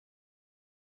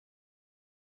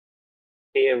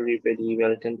Hey everybody,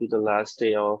 welcome to the last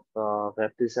day of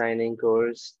web designing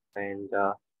course. And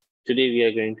today we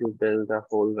are going to build a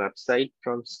whole website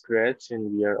from scratch,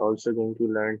 and we are also going to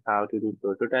learn how to do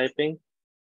prototyping.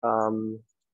 Um,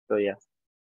 so yeah,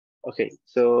 okay.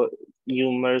 So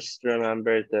you must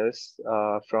remember this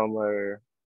from our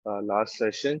last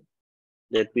session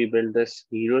that we built this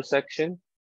hero section.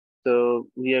 So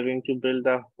we are going to build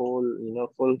a whole,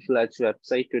 full-fledged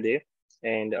website today,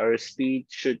 and our speed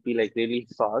should be like really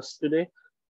fast today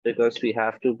because we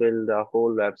have to build a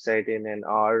whole website in an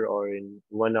hour or in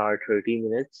 1 hour 30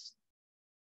 minutes.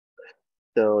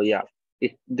 So yeah,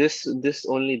 this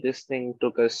thing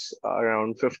took us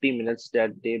around 50 minutes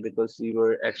that day because we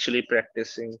were actually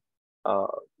practicing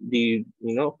the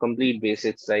complete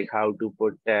basics like how to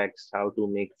put text, how to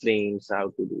make frames,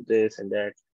 how to do this and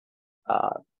that.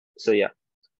 Uh, so yeah,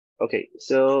 okay.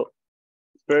 So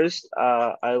first,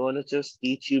 I want to just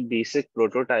teach you basic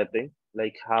prototyping,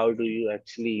 like how do you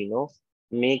actually,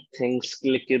 make things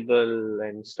clickable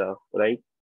and stuff, right?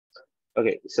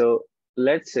 Okay, so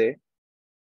let's say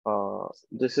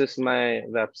this is my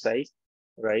website,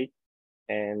 right?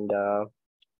 And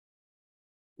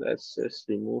let's just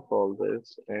remove all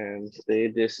this and say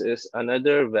this is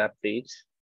another web page,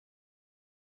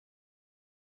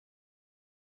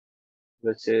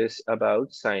 which is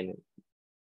about signing.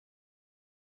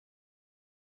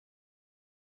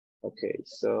 Okay,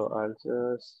 so I'll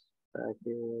just back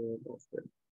it. Okay.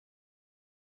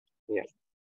 Yeah.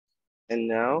 And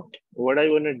now what I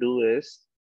want to do is,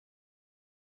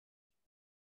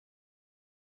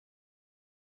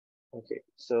 okay,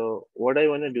 so what I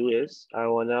want to do is I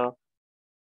want to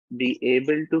be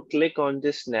able to click on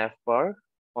this nav bar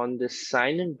on this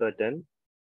sign in button,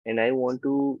 and I want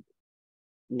to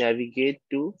navigate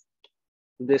to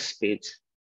this page.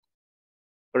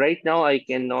 Right now, I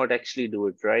cannot actually do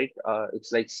it, right?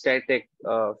 It's like static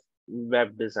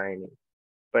web designing,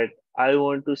 but I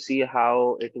want to see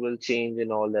how it will change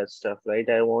and all that stuff, right?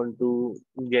 I want to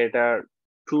get a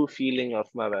true feeling of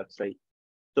my website.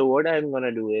 So what I'm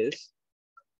gonna do is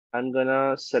I'm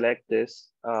gonna select this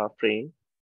frame.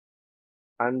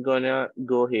 I'm gonna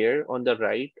go here on the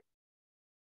right.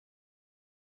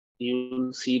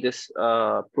 You'll see this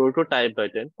prototype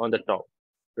button on the top,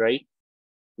 right?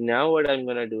 Now what I'm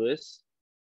gonna do is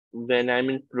when I'm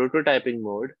in prototyping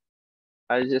mode,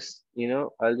 I'll just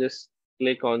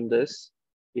click on this.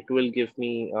 It will give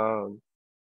me,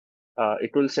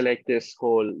 it will select this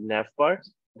whole nav bar.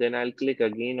 Then I'll click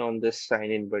again on this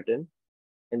sign in button,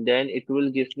 and then it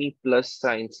will give me plus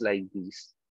signs like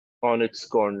these on its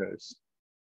corners.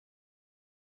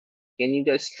 Can you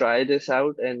guys try this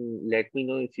out and let me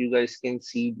know if you guys can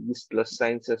see these plus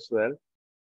signs as well,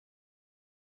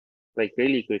 like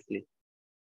really quickly?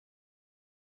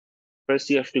 First,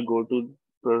 you have to go to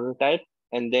prototype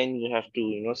and then you have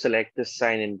to, select the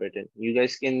sign in button. You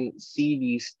guys can see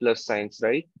these plus signs,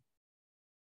 right?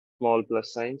 Small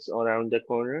plus signs around the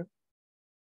corner.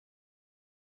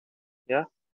 Yeah.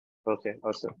 Okay.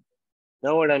 Awesome.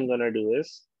 Now what I'm gonna do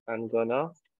is I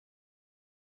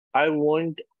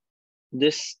want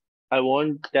this, I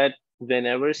want that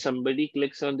whenever somebody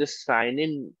clicks on this sign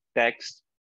in text,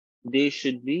 they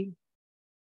should be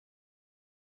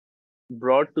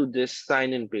brought to this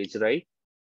sign in page, right?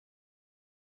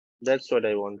 That's what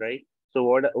I want, right? So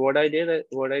what I did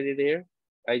here,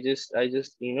 I just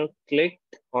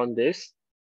clicked on this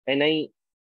and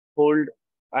hold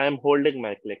I am holding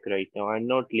my click right now. I'm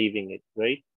not leaving it,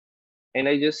 right? And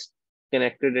I just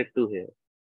connected it to here.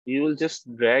 You will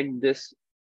just drag this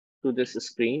to this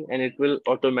screen and it will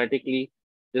automatically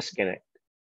disconnect.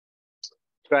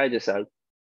 Try this out.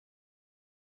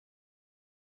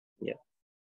 Yeah.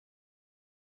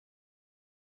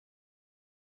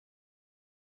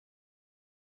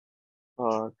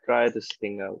 Try this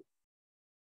thing out.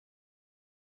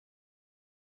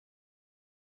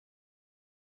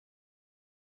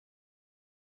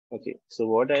 Okay. So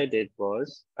what I did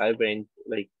was I went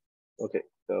like, okay.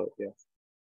 So yeah.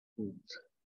 Hmm.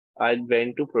 I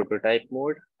went to prototype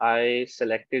mode. I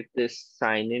selected this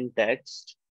sign in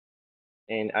text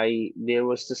and there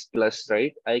was this plus,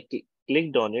 right? I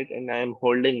clicked on it and I am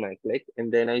holding my click and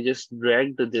then I just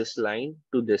dragged this line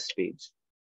to this page.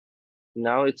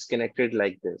 Now it's connected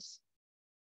like this.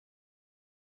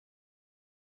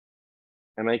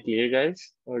 Am I clear,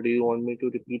 guys? Or do you want me to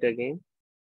repeat again?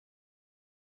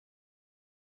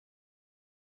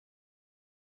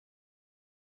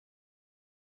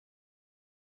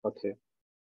 Okay.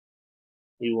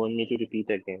 You want me to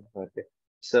repeat again? Okay.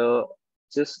 So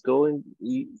just go on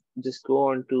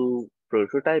to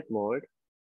prototype mode,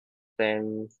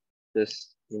 then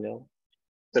just,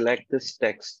 select this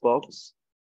text box.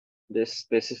 this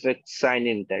specific sign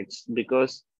in text,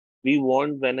 because we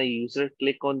want when a user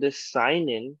click on this sign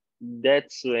in,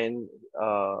 that's when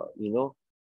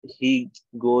he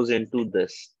goes into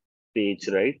this page,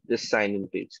 right? This sign in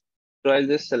page. So I'll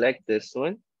just select this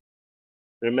one.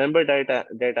 Remember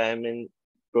that I am in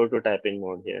prototyping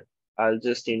mode here. I'll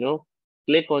just,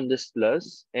 click on this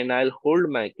plus and I'll hold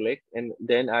my click and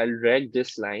then I'll drag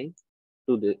this line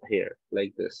to the here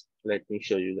like this. Let me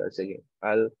show you guys again.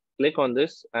 I'll click on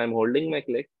this. I'm holding my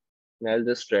click and I'll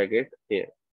just drag it here.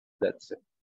 That's it.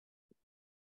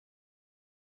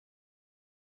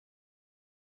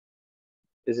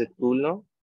 Is it cool now?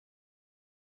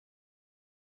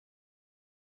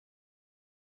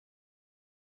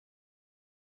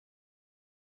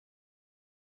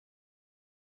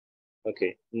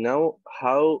 Okay. Now,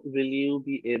 how will you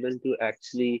be able to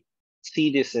actually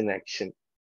see this in action?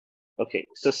 Okay.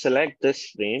 So select this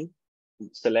frame,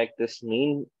 select this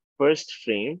main first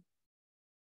frame,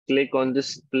 click on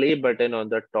this play button on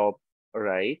the top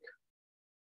right,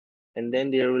 and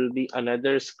then there will be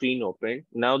another screen open.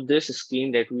 Now this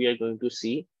screen that we are going to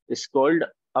see is called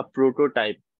a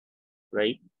prototype,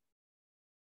 right?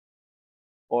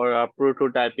 Or a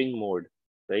prototyping mode,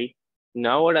 right?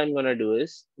 Now what I'm gonna do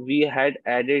is we had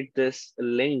added this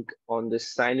link on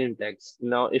this sign in text.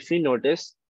 Now if you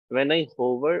notice, when I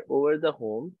hover over the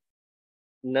home,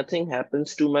 nothing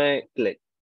happens to my click,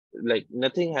 like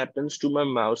nothing happens to my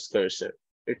mouse cursor.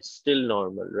 It's still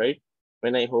normal, right?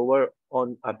 When I hover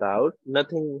on about,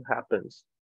 nothing happens.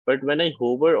 But when I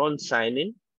hover on sign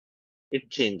in, it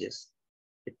changes.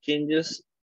 It changes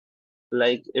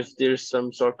like if there's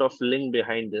some sort of link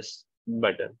behind this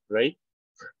button, right?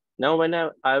 Now when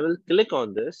I will click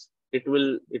on this, it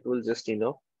will just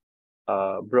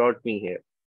brought me here.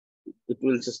 It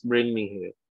will just bring me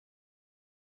here.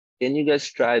 Can you guys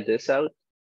try this out?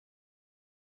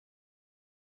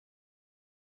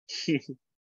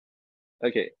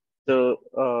 Okay,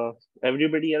 so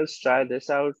everybody else try this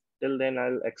out. Till then,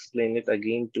 I'll explain it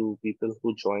again to people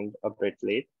who joined a bit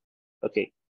late.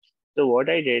 Okay, so what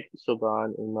I did,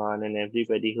 Subhan, Iman, and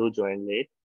everybody who joined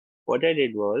late, what I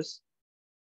did was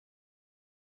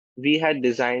we had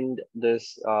designed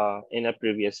this in a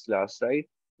previous class, right?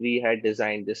 We had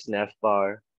designed this nav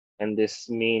bar and this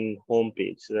main home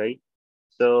page, right?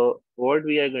 So what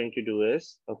we are going to do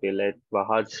is, okay, let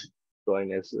Bahaj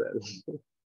join as well.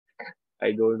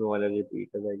 I don't want to repeat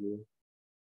it again.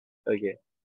 Okay,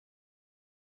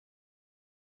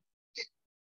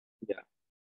 yeah.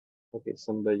 Okay,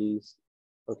 somebody's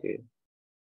okay.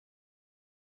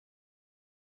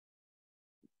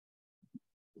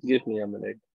 Give me a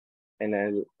minute, and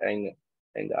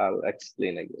I'll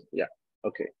explain again. Yeah.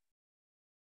 Okay.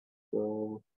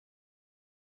 So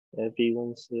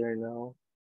everyone's here now.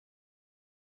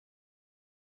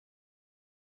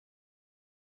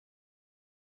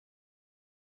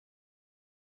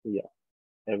 Yeah,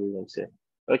 everyone's here.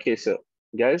 Okay, so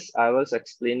guys, I was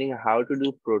explaining how to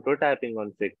do prototyping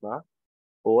on Figma.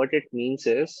 What it means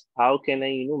is how can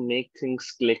I, make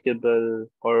things clickable,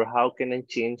 or how can I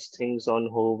change things on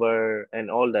hover and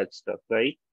all that stuff,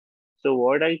 right? So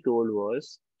what I told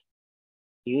was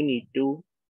you need to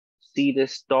see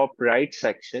this top right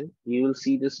section. You will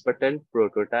see this button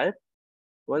prototype.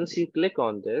 Once you click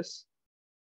on this,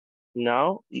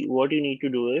 now what you need to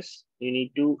do is you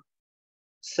need to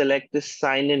select the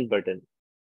sign in button.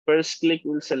 First click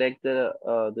will select the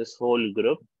this whole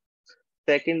group.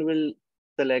 Second will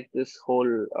select this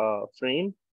whole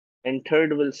frame, and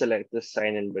third will select the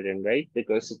sign in button, right?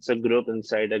 Because it's a group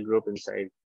inside a group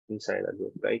inside a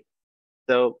group, right?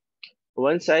 So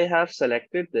once I have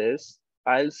selected this,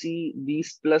 I'll see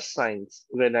these plus signs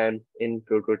when I'm in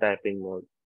prototyping mode.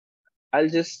 I'll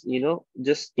just,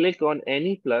 just click on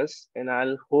any plus and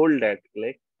I'll hold that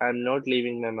click. I'm not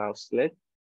leaving my mouse click,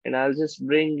 and I'll just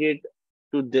bring it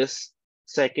to this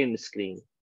second screen.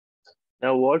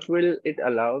 Now, what will it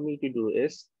allow me to do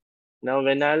is now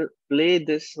when I'll play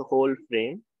this whole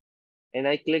frame and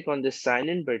I click on the sign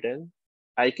in button,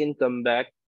 I can come back.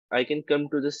 I can come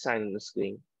to the sign in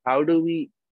screen. How do we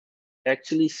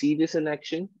actually see this in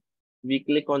action? We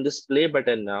click on this play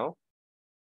button now,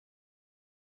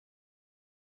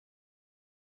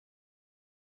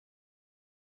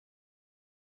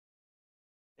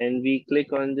 and we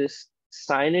click on this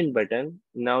sign in button.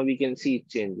 Now we can see it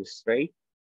changes, right?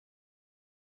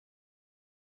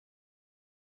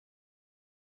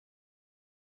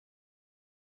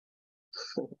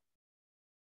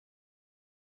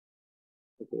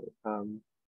 Okay.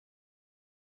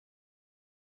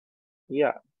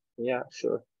 Yeah, yeah,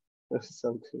 sure.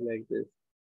 Something like this.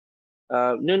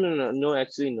 No, no, no, no,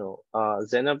 actually, no.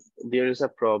 Zainab, there is a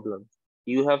problem.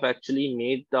 you have actually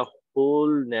made the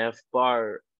whole nav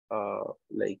bar,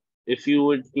 like if you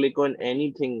would click on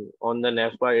anything on the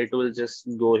nav bar, it will just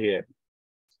go here.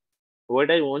 What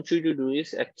I want you to do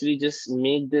is actually just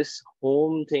make this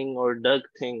home thing or duck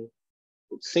thing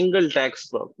single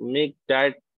text box. Make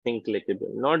that thing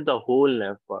clickable, not the whole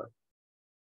nav bar.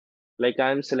 Like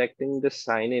I'm selecting the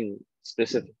sign in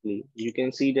specifically. You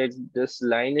can see that this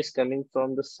line is coming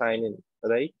from the sign in,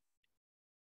 right?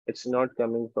 It's not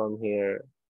coming from here.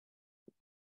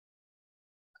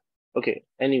 Okay,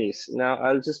 anyways, now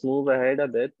I'll just move ahead a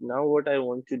bit. Now what I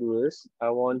want to do is I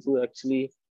want to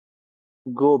actually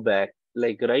go back.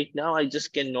 Like right now, I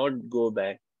just cannot go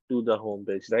back to the home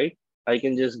page, right? I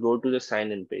can just go to the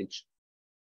sign in page.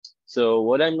 So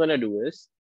what I'm gonna do is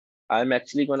I'm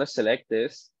actually gonna select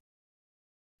this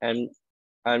and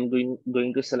I'm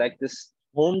going to select this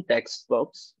home text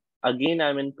box. Again,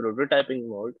 I'm in prototyping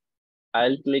mode.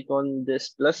 I'll click on this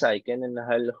plus icon and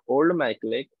I'll hold my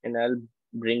click and I'll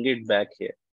bring it back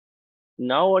here.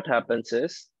 Now what happens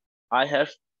is I have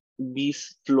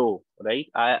these flow, right?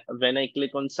 When I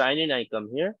click on sign in, I come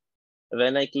here.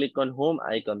 When I click on home,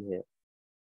 I come here,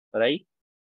 right?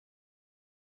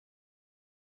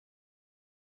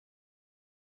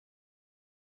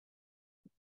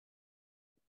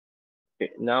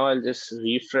 Okay, now I'll just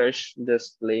refresh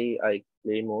this play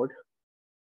mode.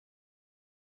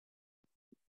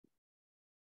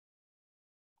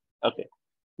 Okay.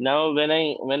 Now when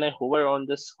I hover on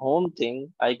this home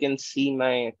thing, I can see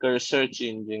my cursor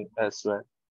changing as well,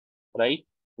 right?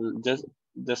 Just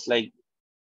just like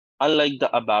unlike the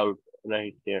about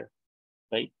right here,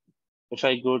 right? If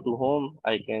I go to home,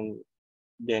 I can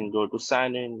then go to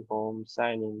sign in, home,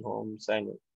 sign in, home, sign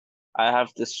in. I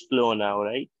have this flow now,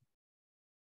 right?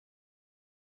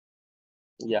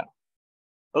 Yeah.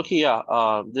 Okay,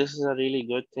 yeah. This is a really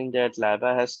good thing that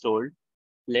Lava has told.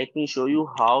 Let me show you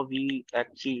how we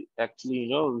actually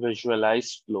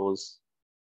visualize flows.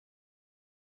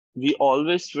 We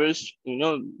always first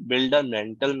build a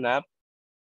mental map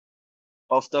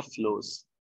of the flows.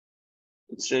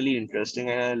 It's really interesting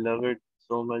and I love it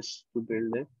so much to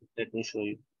build it. Let me show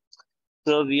you.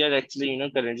 So we are actually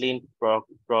currently in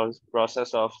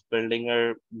process of building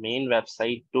our main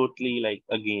website totally like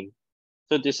again.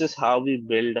 So this is how we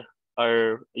build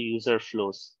our user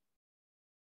flows.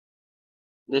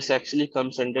 This actually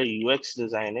comes under UX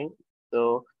designing.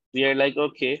 So we are like,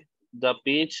 okay, the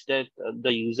page that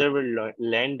the user will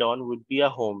land on would be a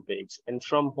home page. And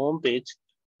from home page,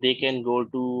 they can go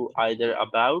to either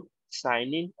about,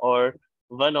 sign in, or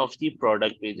one of the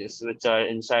product pages, which are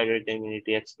insider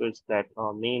community experts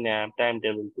platform, main app,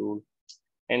 timetable tool.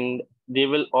 And they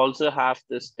will also have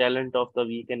this talent of the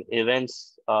week and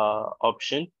events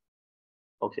option.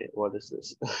 Okay, what is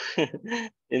this?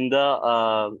 In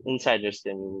the insiders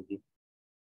community.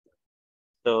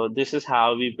 So this is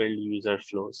how we build user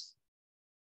flows.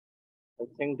 I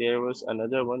think there was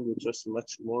another one which was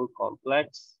much more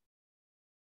complex.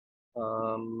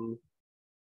 Um,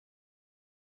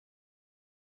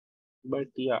 but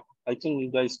yeah, I think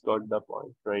you guys got the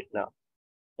point right now.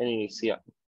 Anyways, yeah.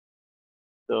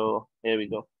 So here we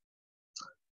go.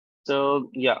 So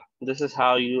yeah, this is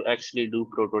how you actually do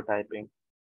prototyping.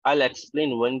 I'll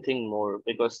explain one thing more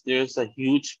because there's a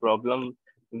huge problem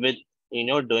with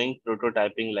doing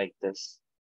prototyping like this.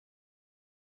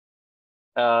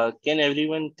 Can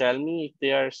everyone tell me if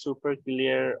they are super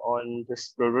clear on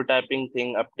this prototyping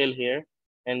thing up till here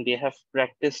and they have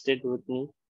practiced it with me?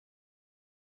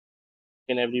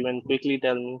 Can everyone quickly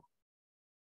tell me?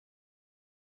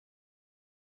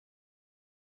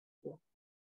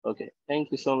 Okay,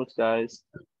 thank you so much, guys.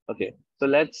 Okay, so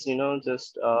let's,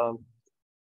 just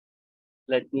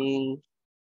let me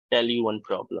tell you one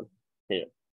problem here.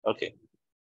 Okay,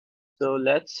 so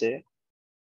let's say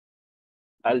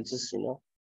I'll just,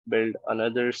 build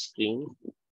another screen.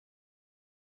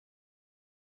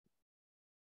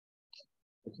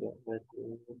 Okay, let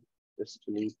me just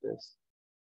delete this.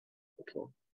 Okay,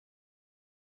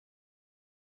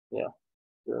 yeah,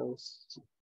 just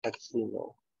actually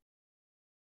no.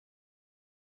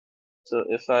 So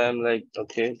if I am like,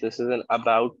 okay, this is an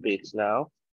about page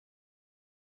now.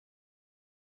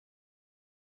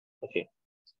 Okay.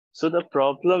 So the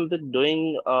problem with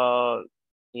doing,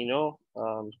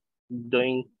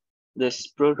 doing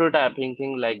this prototyping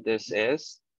thing like this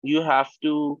is you have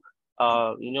to,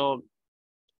 tell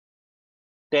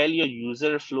your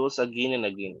user flows again and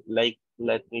again. Like,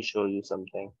 let me show you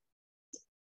something.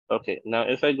 Okay. Now,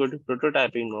 if I go to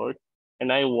prototyping mode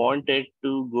and I want it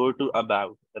to go to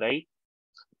about, right?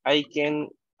 I can,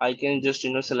 I can just,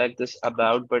 select this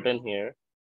about button here.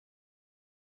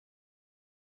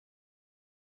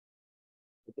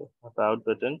 About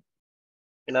button,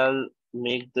 and I'll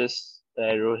make this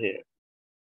arrow here.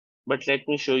 But let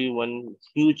me show you one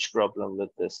huge problem with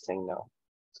this thing now.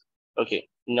 Okay,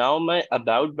 now my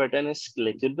about button is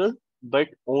clickable, but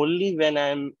only when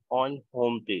I'm on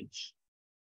home page.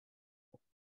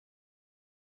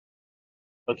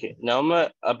 Okay, now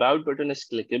my about button is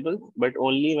clickable, but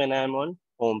only when I'm on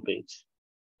home page.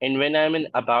 And when I'm in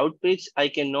about page, I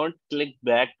cannot click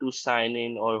back to sign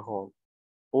in or home.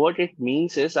 What it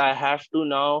means is I have to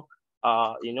now,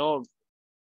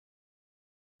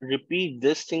 repeat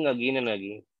this thing again and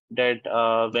again. That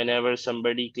whenever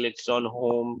somebody clicks on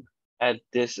home at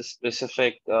this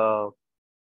specific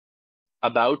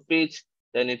about page,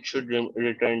 then it should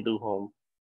return to home.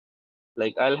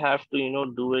 Like I'll have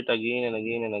to, do it again and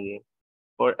again and again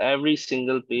for every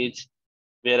single page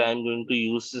where I'm going to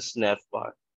use this nav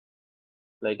bar.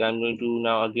 Like I'm going to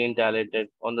now again tell it that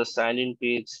on the sign in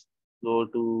page, go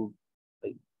to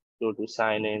like go to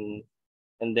sign in,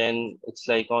 and then it's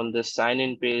like on the sign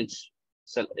in page.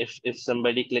 So if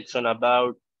somebody clicks on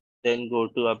about, then go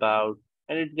to about,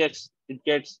 and it gets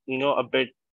a bit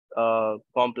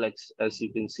complex as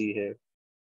you can see here.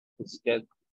 It's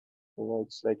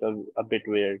like a bit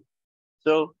weird.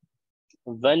 So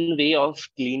one way of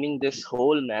cleaning this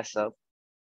whole mess up,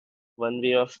 let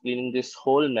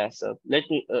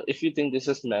me, if you think this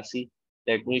is messy,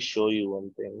 let me show you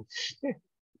one thing.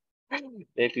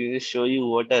 Let me just show you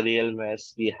what a real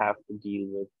mess we have to deal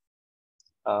with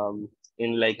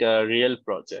in like a real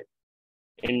project,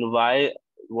 and why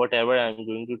whatever I'm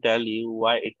going to tell you,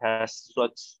 why it has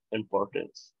such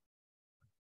importance.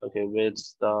 Okay, with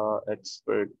the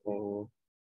expert thing.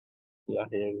 Yeah,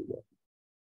 here we go.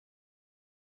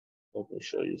 Let me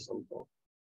show you something.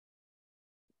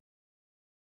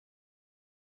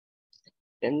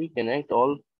 Can we connect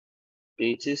all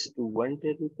pages to one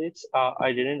table page?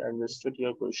 I didn't understood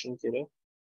your question, Kira.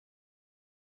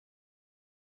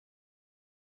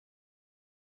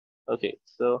 Okay,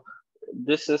 so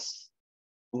this is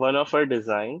one of our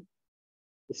design.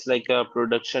 It's like a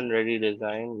production ready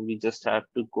design. We just have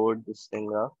to code this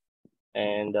thing up,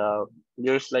 and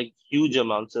there's like huge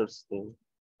amounts of screen,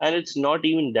 and it's not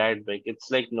even that big. It's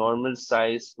like normal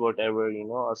size, whatever,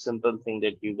 a simple thing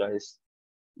that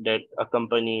a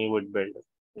company would build,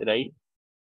 right?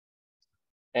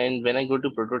 And when I go to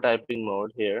prototyping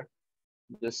mode here,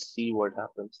 just see what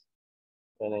happens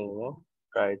when I,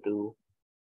 try to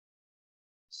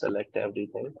select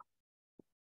everything.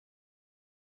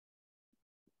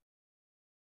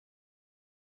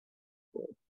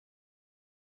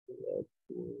 Let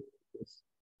me just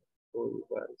show you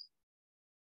guys.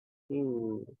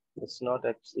 It's not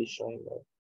actually showing up.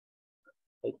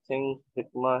 I think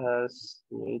Figma has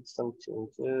made some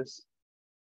changes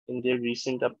in their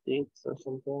recent updates or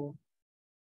something.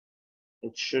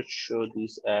 It should show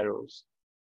these arrows.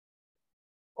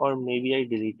 Or maybe I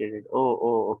deleted it.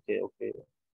 Oh, okay, okay.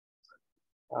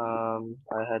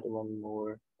 I had one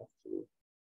more actually.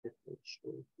 Let me show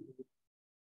you.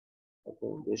 I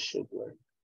think this should work.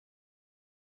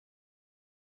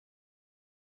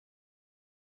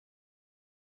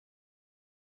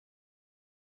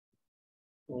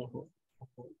 Mm-hmm.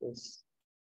 This.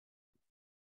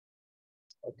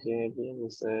 Okay, again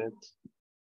is it.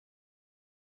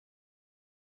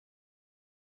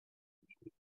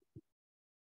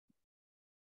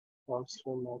 Monster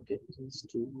marketplace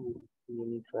to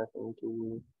mini tracking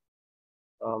to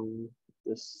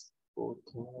this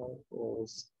photo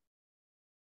is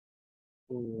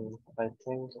I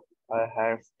think I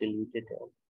have deleted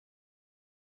it.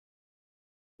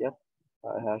 Yep,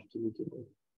 I have deleted it.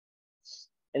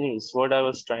 Anyways, what I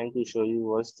was trying to show you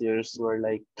was there's were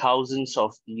like thousands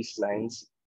of these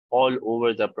lines all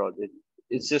over the project.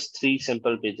 It's just three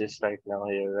simple pages right now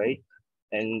here, right?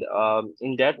 And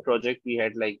in that project we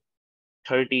had like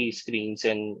 30 screens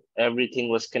and everything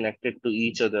was connected to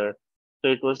each other.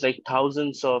 So it was like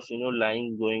thousands of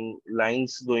lines going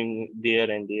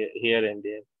there and there, here and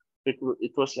there. It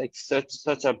was like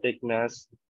such a big mess.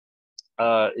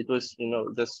 It was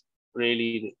just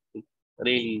really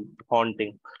really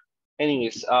haunting.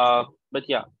 Anyways, but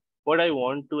yeah, what I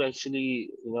want to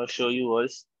actually show you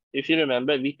was, if you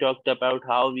remember, we talked about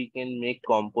how we can make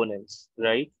components,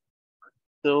 right?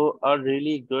 So a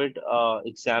really good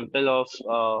example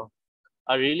of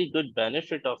a really good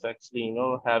benefit of actually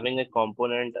having a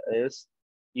component is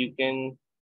you can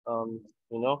um,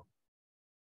 you know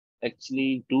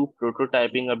actually do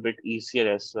prototyping a bit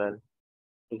easier as well.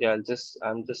 Okay, I'm just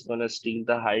gonna steal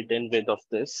the height and width of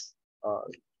this. Uh,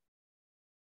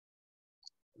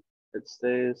 it's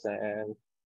this and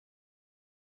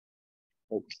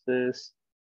it's this.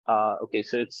 Okay,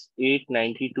 so it's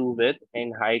 892 width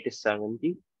and height is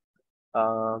 70.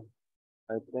 Uh,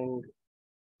 I think,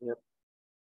 yep,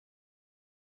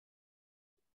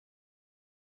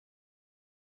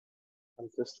 I'm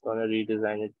just gonna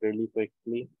redesign it really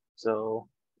quickly. So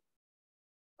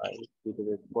I did it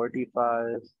with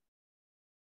 45,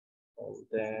 and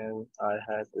then I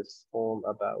had this home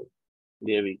about.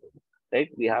 There we go. Right?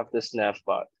 We have this nav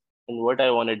path. And what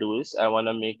I want to do is I want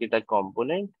to make it a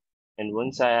component. And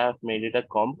once I have made it a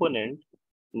component,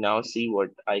 now see what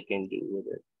I can do with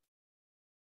it.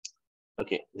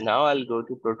 Okay, now I'll go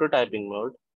to prototyping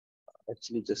mode.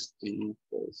 Actually, just delete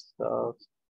this stuff.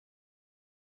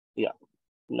 Yeah.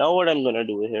 Now what I'm gonna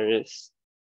do here is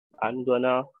I'm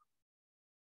gonna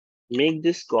make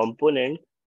this component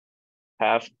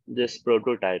have this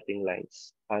prototyping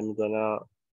lines. I'm gonna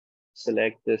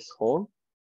select this home.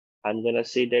 I'm gonna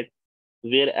say that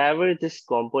wherever this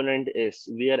component is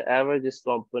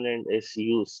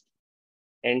used,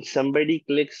 and somebody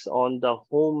clicks on the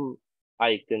home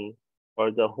icon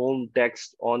or the home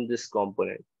text on this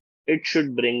component, it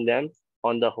should bring them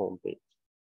on the home page.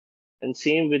 And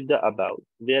same with the about.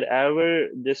 Wherever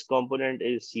this component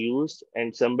is used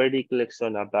and somebody clicks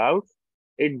on about,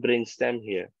 it brings them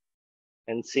here.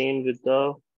 And same with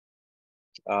the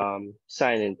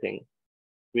sign in thing.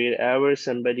 Wherever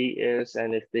somebody is,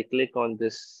 and if they click on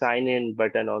this sign in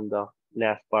button on the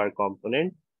navbar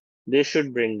component, they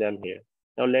should bring them here.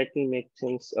 Now let me make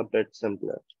things a bit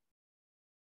simpler.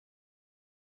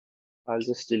 I'll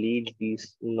just delete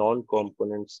these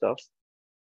non-component stuff,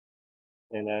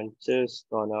 and I'm just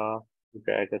gonna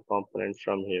drag a component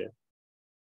from here.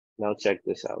 Now check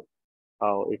this out,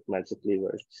 how it magically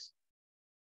works.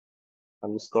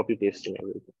 I'm just copy pasting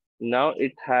everything. Now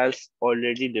it has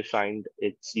already defined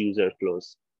its user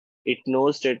flows. It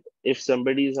knows that if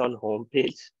somebody is on home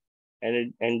page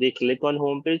and they click on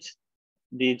home page,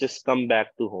 they just come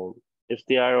back to home. If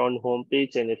they are on home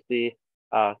page and if they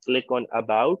click on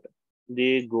about,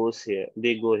 they go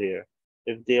here.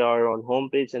 If they are on home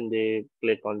page and they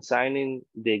click on sign in,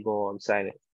 they go on sign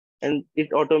in. And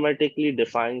it automatically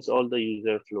defines all the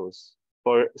user flows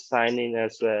for sign in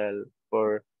as well,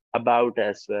 for about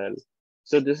as well.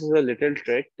 So this is a little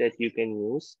trick that you can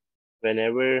use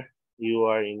whenever you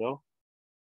are,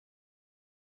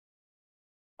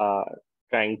 uh,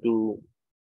 trying to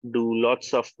do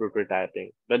lots of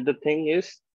prototyping. But the thing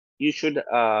is, you should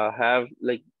have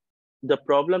like the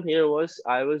problem here was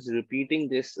I was repeating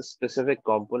this specific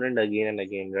component again and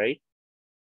again, right?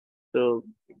 So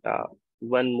uh,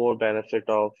 one more benefit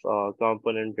of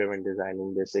component driven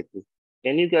designing, basically.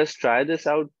 Can you guys try this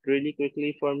out really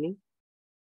quickly for me?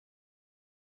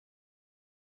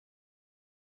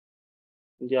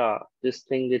 Yeah, this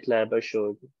thing that Laba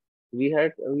showed. We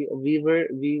were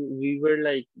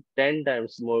like 10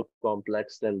 times more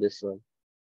complex than this one.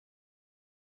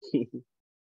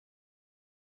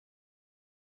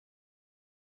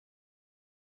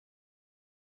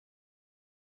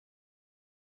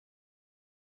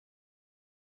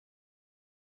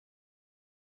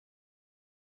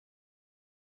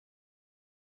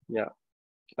 Yeah.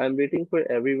 I'm waiting for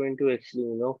everyone to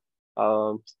actually,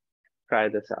 try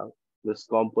this out. This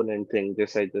component thing,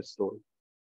 this I just told.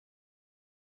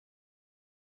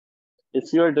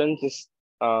 If you are done, just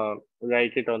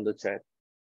write it on the chat.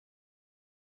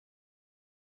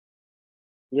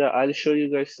 Yeah, I'll show you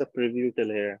guys the preview till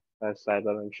here, as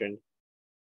Saiba mentioned.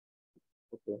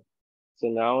 Okay. So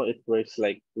now it works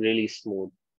like really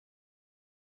smooth.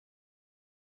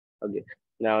 Okay.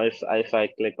 Now if I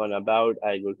click on about,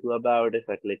 I go to about. If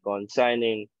I click on sign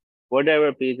in,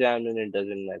 whatever page I'm in, it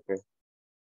doesn't matter.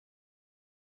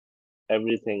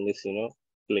 Everything is,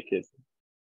 clicked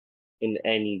in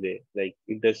any way. Like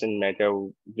it doesn't matter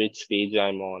which page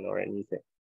I'm on or anything.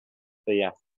 So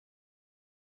yeah,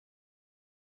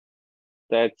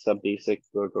 that's a basic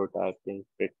prototyping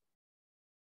trick.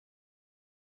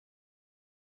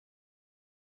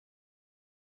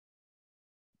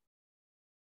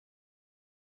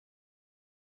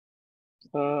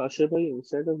 Ashifai,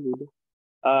 instead of video,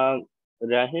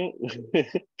 Rahim,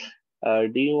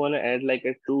 do you want to add like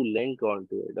a true link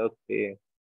onto it? Okay.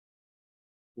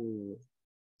 Hmm.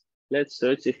 Let's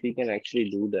search if we can actually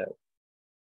do that.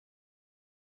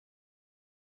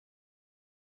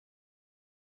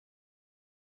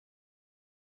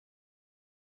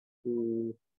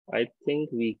 Hmm. I think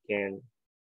we can.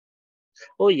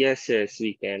 Oh, yes, yes,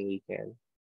 we can, we can.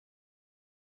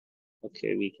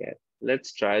 Okay, we can.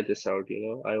 Let's try this out,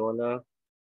 I wanna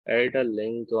add a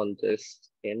link on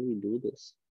this. Can we do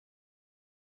this?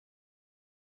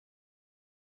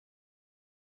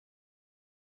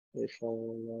 If I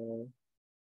wanna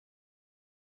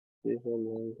Give a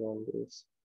link on this.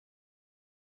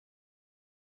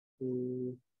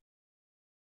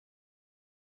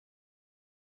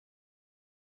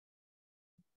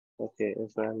 Okay,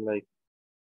 if I'm like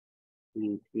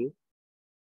YouTube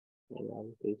and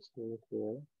I'm pasting it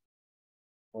here,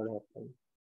 what happened?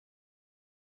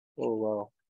 Oh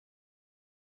wow,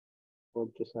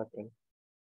 what just happened?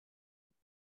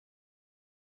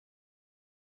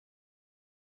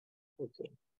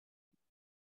 Okay,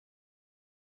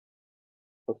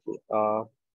 okay.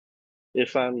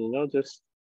 If I'm just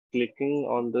clicking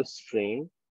on this frame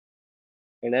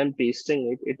and I'm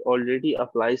pasting it, it already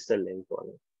applies the link on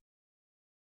it.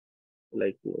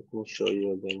 Like, let me show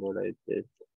you again what I did.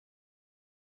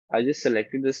 I just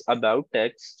selected this about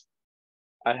text.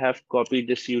 I have copied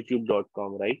this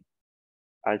youtube.com, right?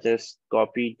 I just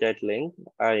copied that link.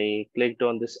 I clicked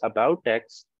on this about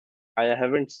text. I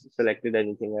haven't selected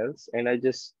anything else, and I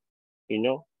just,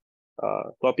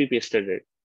 copy pasted it,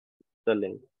 the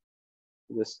link.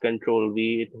 Just control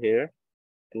V it here,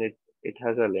 and it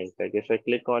has a link. Like if I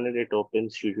click on it, it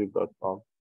opens youtube.com.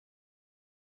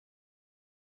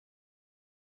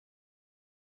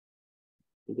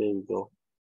 There you go.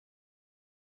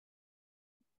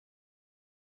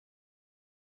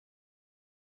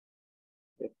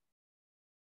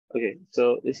 Okay,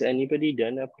 so is anybody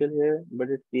done up till here? But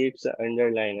it creates an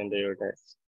underline under your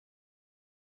text.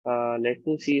 Let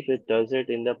me see if it does it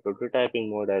in the prototyping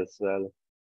mode as well.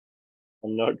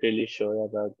 I'm not really sure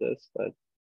about this, but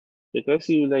because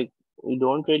you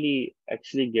don't really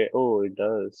actually get, oh, it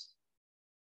does.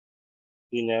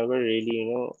 You never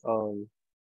really,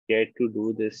 get to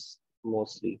do this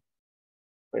mostly.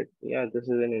 But yeah, this is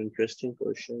an interesting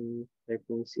question. Let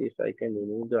me see if I can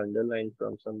remove the underline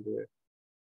from somewhere.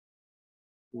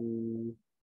 Hmm.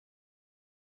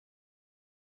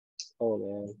 Oh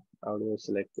man, how do I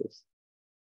select this?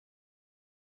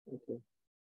 Okay.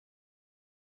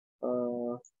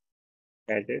 Uh,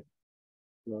 Edit.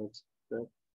 No, it's that.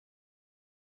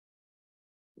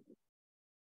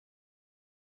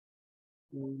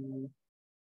 Hmm,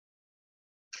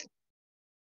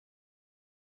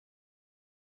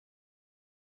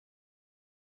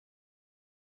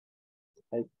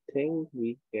 I think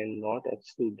we cannot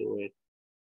actually do it.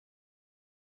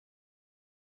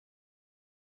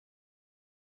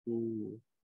 Hmm.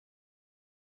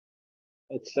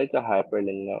 It's like a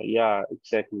hyperlink now. Yeah,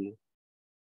 exactly.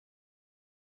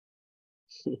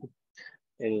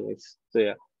 Anyways, so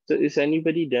yeah. So is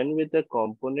anybody done with the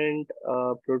component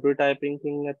prototyping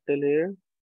thing up till here?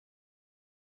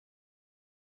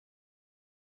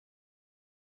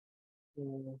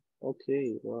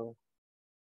 Okay, wow.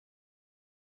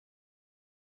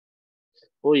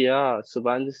 Oh yeah,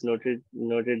 Subhan just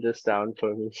noted this down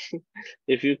for me.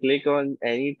 If you click on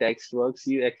any text box,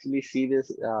 you actually see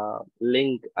this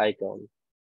link icon,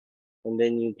 and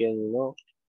then you can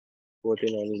put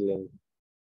in any link.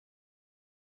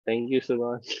 Thank you,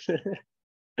 Subhan.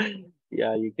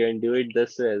 Yeah, you can do it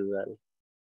this way as well.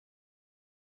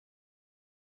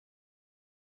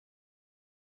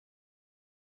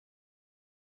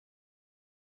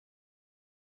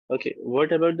 Okay,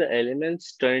 what about the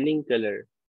elements turning color?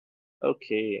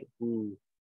 Okay,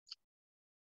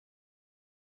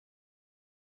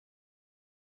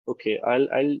 okay,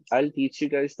 I'll teach you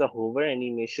guys the hover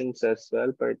animations as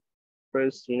well, but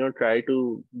first, try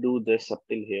to do this up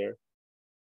till here.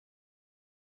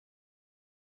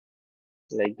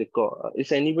 Like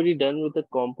is anybody done with the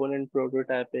component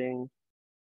prototyping?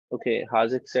 Okay,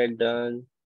 Hazik said done.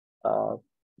 Uh,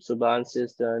 Subhan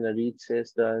says done. Arit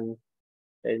says done.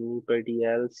 Anybody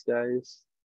else, guys?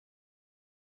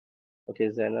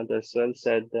 Okay, Zainab as well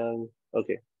said done.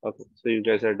 Okay, okay, so you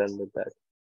guys are done with that.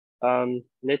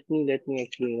 Let me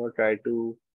actually try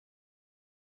to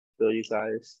show you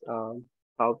guys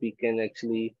how we can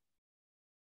actually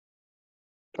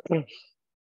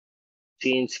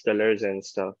change colors and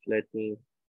stuff. Let me.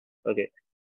 Okay,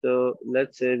 so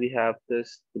let's say we have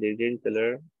this gradient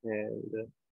color and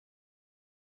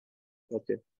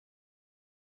okay,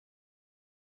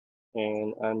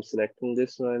 and I'm selecting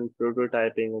this one,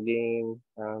 prototyping again.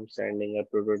 I'm sending a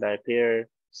prototype here.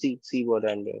 See what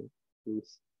I'm doing,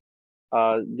 please.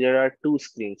 There are two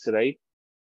screens, right?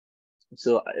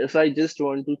 So if I just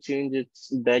want to change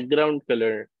its background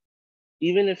color,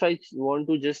 even if I want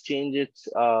to just change its,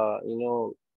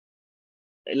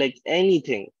 like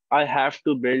anything, I have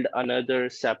to build another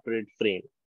separate frame.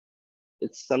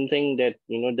 It's something that,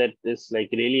 that is like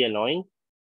really annoying,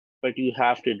 but you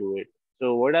have to do it.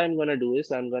 So what I'm gonna do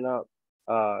is I'm gonna,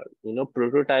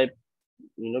 prototype,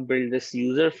 build this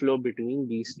user flow between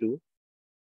these two,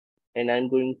 and I'm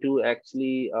going to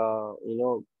actually,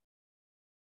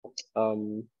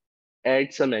 um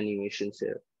add some animations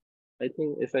here. I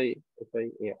think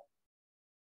yeah,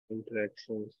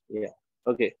 interactions, yeah.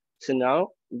 Okay, so now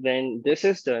when this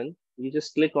is done, you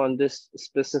just click on this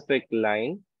specific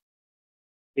line.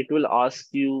 It will ask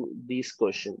you these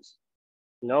questions.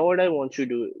 Now what I want you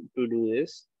to do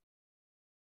is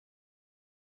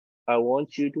I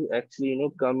want you to actually,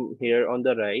 come here on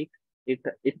the right.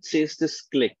 It says this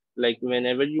click. Like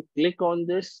whenever you click on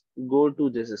this, go to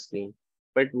this screen.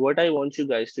 But what I want you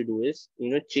guys to do is,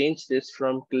 change this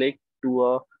from click to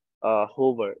a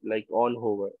hover, like on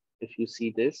hover. If you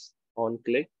see this on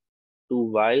click to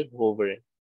while hovering,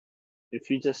 if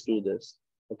you just do this,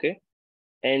 okay.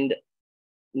 And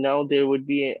now there would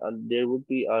be a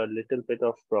little bit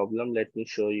of problem. Let me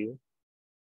show you.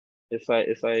 If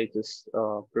I just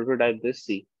prototype this,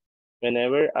 see.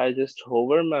 Whenever I just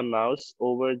hover my mouse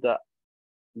over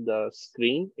the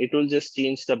screen, it will just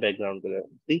change the background color.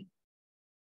 See,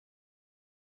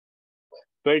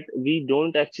 but we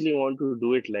don't actually want to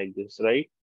do it like this, right?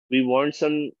 We want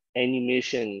some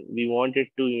animation. We want it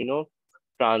to,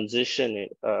 transition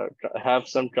it, have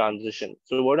some transition.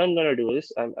 So what I'm gonna do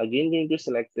is I'm again going to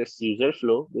select this user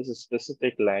flow, this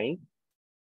specific line.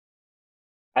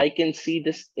 I can see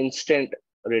this instant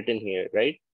written here,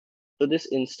 right? So this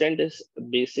instant is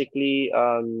basically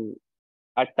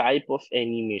a type of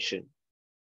animation.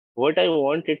 What I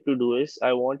want it to do is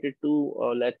I want it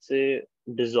to, let's say,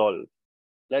 dissolve.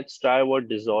 Let's try what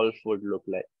dissolve would look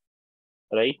like,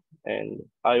 right? And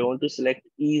I want to select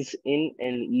ease in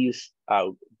and ease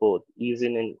out, both ease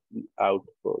in and out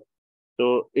both.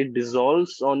 So it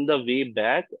dissolves on the way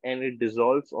back and it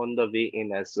dissolves on the way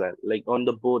in as well, like on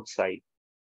the both side.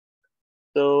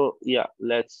 So yeah,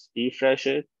 let's refresh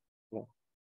it. Yeah.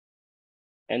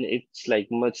 And it's like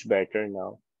much better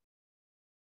now.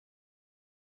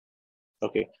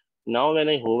 Okay. Now when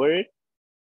I hover it,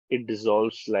 it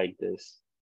dissolves like this,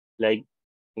 like,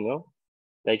 you know,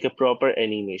 like a proper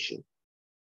animation.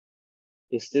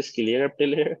 Is this clear up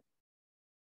till here?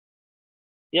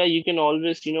 Yeah, you can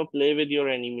always, play with your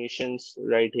animations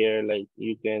right here. Like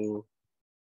you can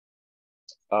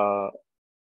uh,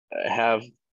 have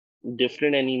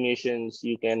different animations.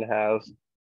 You can have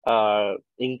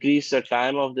increase the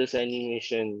time of this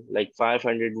animation like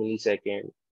 500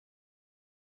 millisecond.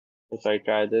 If I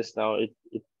try this now,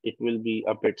 it will be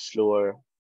a bit slower.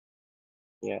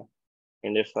 Yeah.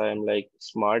 And if I'm like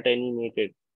smart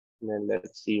animated, then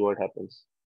let's see what happens.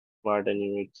 Smart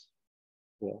animates.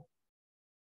 Yeah.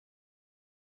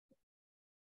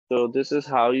 So this is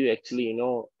how you actually,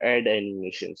 add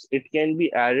animations. It can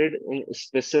be added in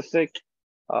specific,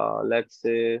 let's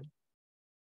say,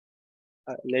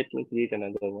 let me create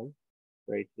another one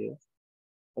right here.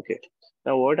 Okay.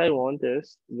 Now what I want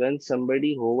is when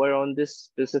somebody hover on this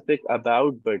specific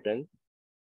about button,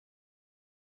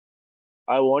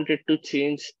 I want it to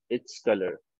change its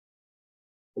color,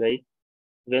 right?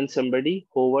 When somebody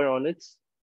hover on its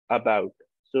about.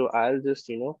 So I'll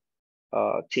just,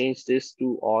 change this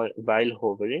to on while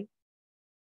hovering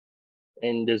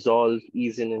and dissolve,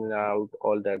 ease in and out,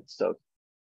 all that stuff.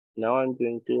 Now I'm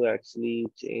going to actually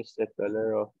change the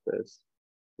color of this.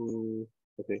 Hmm,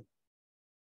 okay,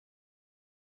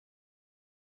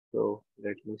 so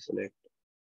let me select.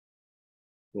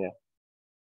 Yeah,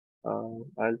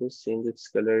 I'll just change its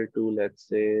color to, let's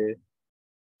say,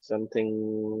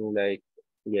 something like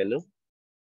yellow,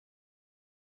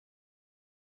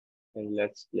 and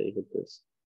let's play with this.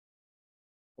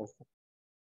 Okay.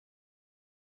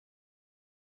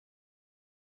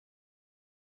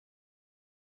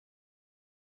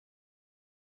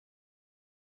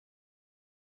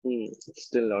 It's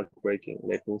still not working.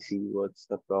 Let me see what's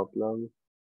the problem.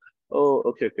 Oh,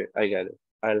 okay, okay, I got it.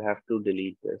 I'll have to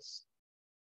delete this.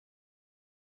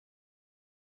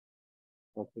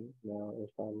 Okay, now if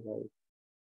I'm right,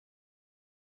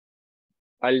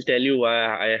 I'll tell you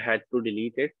why I had to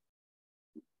delete it.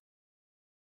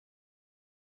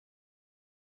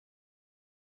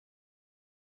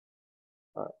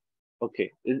 Uh,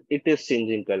 okay, it is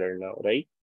changing color now, right?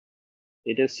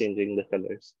 It is changing the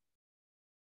colors.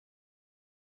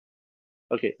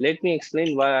 Okay, let me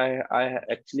explain why I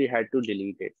actually had to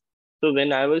delete it. So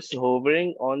when I was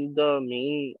hovering on the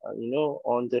main,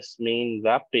 on this main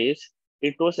web page,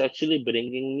 it was actually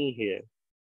bringing me here.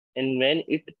 And when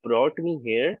it brought me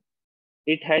here,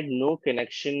 it had no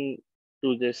connection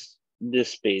to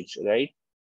this page, right?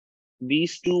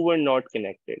 These two were not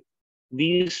connected.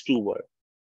 These two were.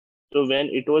 So when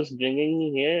it was bringing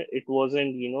me here, it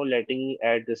wasn't, letting me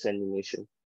add this animation.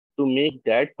 To make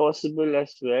that possible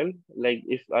as well, like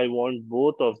if I want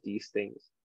both of these things,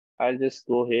 I'll just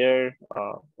go here.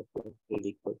 Okay,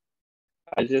 really quick.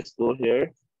 I'll just go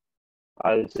here.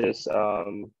 I'll just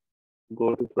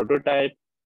go to prototype.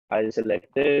 I'll select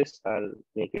this. I'll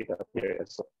make it up here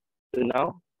as well. So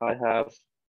now I have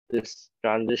this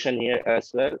transition here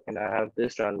as well, and I have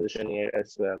this transition here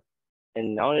as well.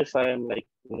 And now if I am like,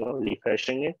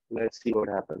 refreshing it, let's see what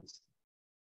happens.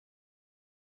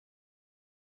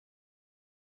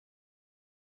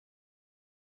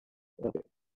 Okay.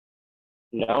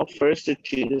 Now first it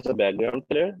changes the background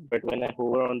color, but when I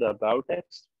hover on the about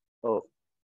text, oh,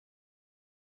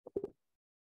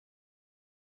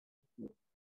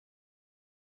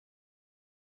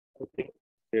 okay,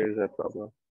 here's a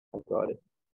problem. I got it.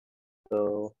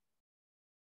 So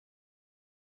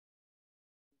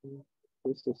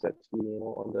this is actually,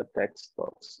 on the text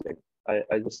box. Like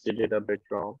I just did it a bit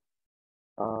wrong.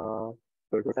 Uh,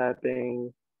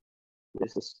 Prototyping.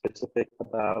 This is specific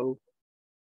about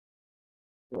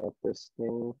this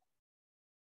thing.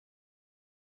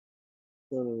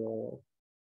 No.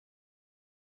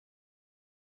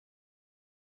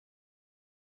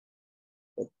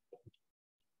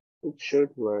 It should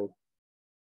work.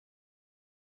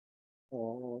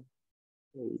 Uh,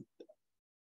 wait,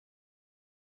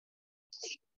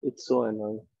 it's so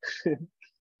annoying.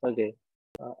 Okay,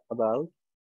 about.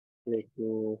 Let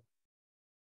me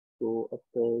go up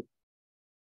there.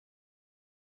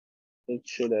 It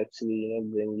should actually,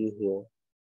 bring you here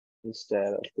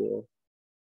instead of there.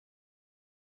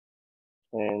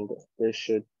 And this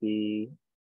should be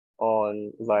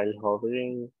on while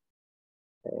hovering.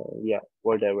 Yeah,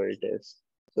 whatever it is.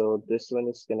 So this one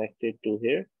is connected to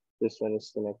here. This one is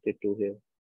connected to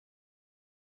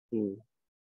here.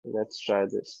 Let's try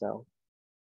this now.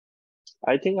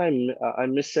 I think I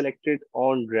misselected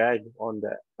on drag on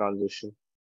that transition.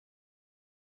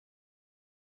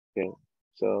 Okay,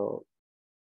 so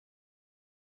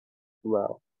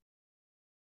wow,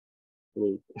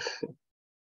 wait,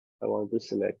 I want to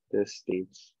select this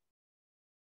stage.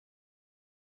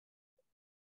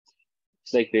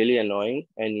 It's like really annoying.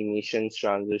 Animations,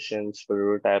 transitions,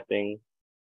 prototyping.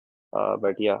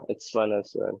 But yeah, it's fun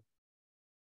as well.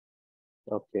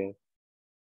 Okay.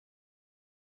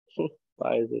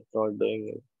 Why is it not doing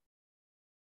it?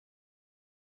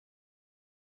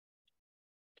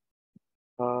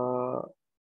 Uh,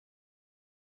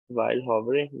 while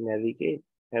hovering, navigate.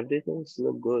 Everything's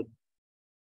look good.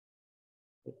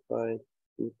 If I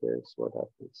do this, what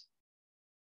happens?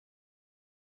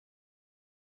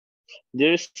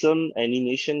 There's some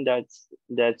animation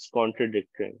that's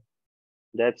contradicting.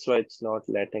 That's why it's not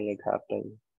letting it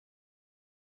happen.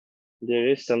 There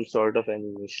is some sort of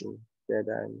animation that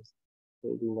I'm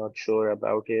maybe not sure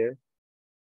about here,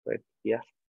 but yeah,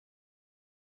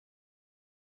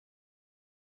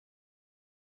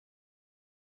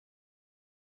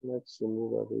 let's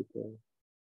remove everything.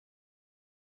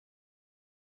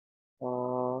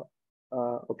 Uh,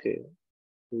 okay,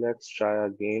 let's try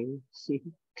again.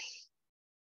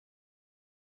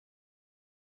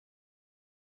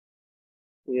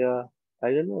 Yeah,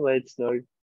 I don't know why it's not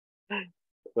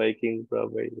working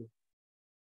properly.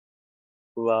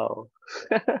 Wow.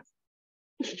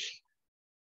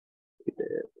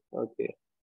 Okay,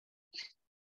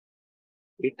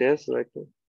 it is working.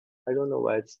 I don't know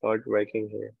why it's not working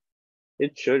here.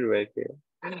 It should work here.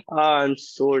 I'm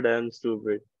so damn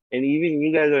stupid. And even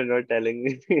you guys are not telling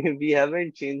me. We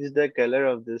haven't changed the color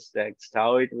of this text.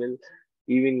 How it will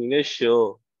even,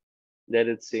 show that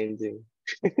it's changing.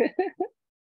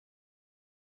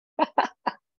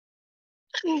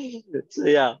 So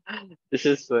yeah, this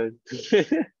is fun.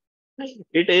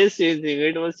 It is changing.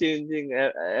 It was changing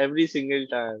every single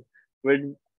time, but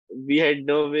we had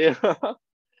no way of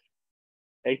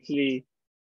actually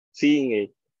seeing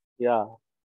it. Yeah,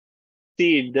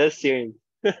 see, it does change.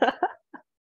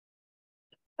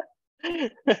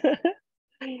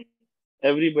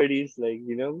 Everybody's like,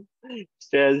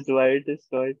 stressed why it is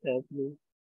not happening.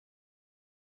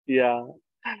 Yeah.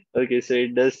 Okay, so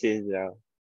it does change now.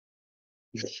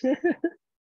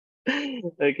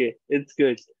 Okay, it's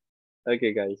good.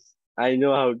 Okay, guys. I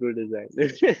know how to design.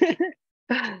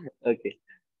 Okay.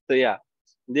 So yeah,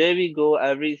 there we go.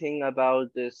 Everything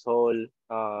about this whole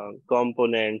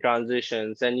component,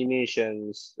 transitions,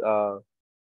 animations,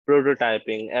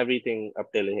 prototyping, everything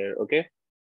up till here. Okay.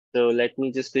 So let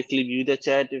me just quickly view the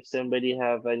chat if somebody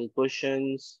have any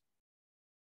questions.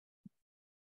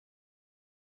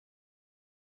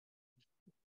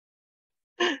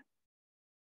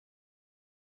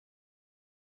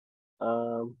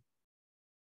 Um,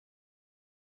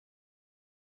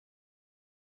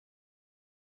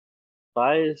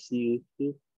 why is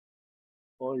YouTube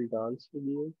all dance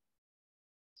videos?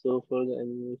 So for the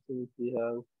animations we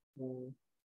have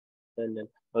Done, done.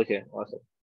 Okay, awesome.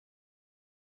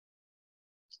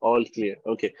 All clear.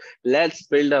 Okay, let's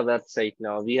build a website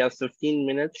now. We have 15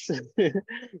 minutes.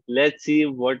 Let's see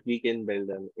what we can build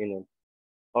in it.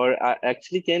 Or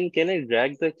actually, can I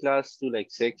drag the class to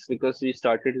like 6 because we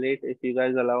started late? If you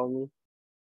guys allow me,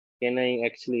 can I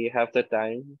actually have the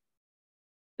time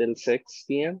till 6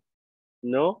 p.m.?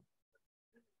 No?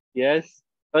 Yes?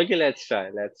 Okay, let's try.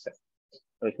 Let's try.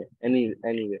 Okay.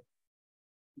 Anyway.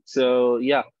 So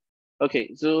yeah.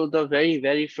 Okay. So the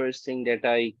very first thing that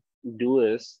I do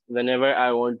is whenever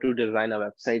I want to design a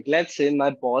website, let's say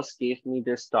my boss gave me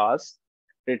this task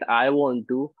that uh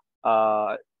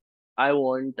I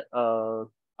want a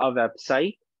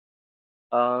website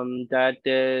that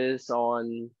is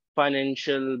on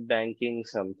financial banking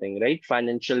something, right?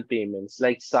 Financial payments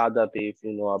like Sada Pay, if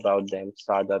you know about them.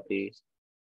 Sada Pay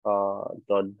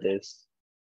dot this.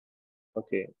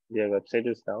 Okay, their website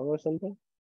is down or something.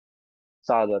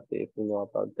 Sada Pay, if you know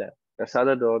about that.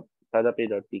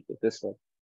 Sadapay.pk, this one.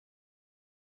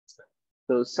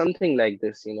 So something like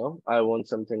this, I want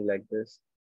something like this.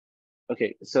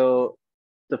 Okay, so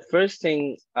the first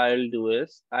thing I'll do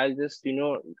is I'll just,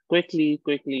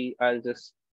 quickly, I'll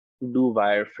just do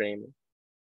wireframe.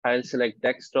 I'll select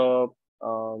desktop.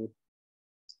 I'll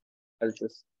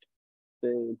just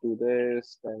say do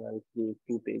this, and I'll create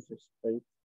 2 pages, right?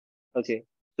 Okay.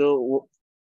 So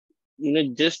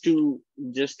just to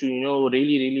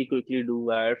really quickly do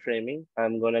wireframing,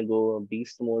 I'm gonna go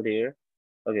beast mode here.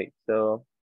 Okay. So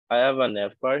I have a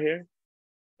navbar here,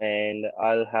 and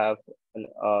I'll have an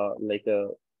like a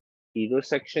hero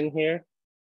section here.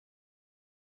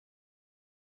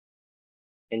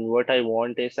 And what I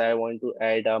want is I want to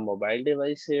add a mobile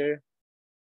device here.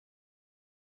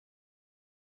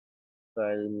 So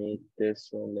I'll make this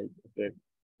one like a bit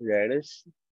reddish.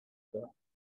 So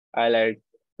I'll add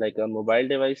like a mobile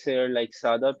device here, like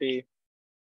Sada Pay.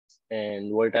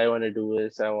 And what I want to do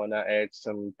is I want to add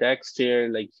some text here,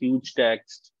 like huge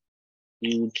text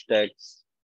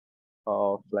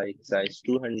of like size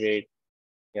 200.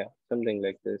 Yeah, something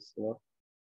like this.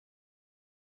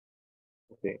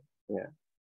 Okay, yeah,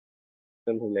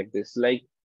 something like this. Like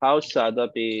how Sada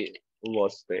Pay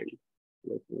was spelled.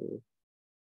 Let me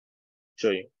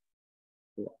show you.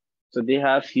 Yeah. So they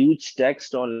have huge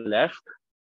text on left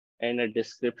and a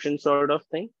description sort of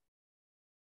thing.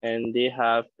 And they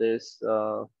have this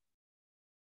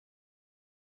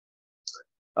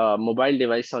mobile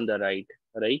device on the right,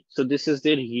 right? So this is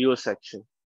their hero section.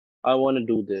 I want to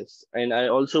do this. And I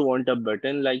also want a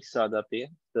button like Sada Pay.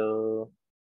 So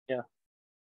yeah,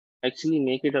 actually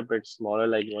make it a bit smaller,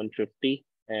 like 150,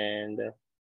 and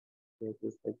make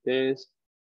it like this.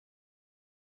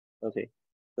 Okay.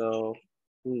 So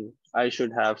I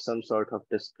should have some sort of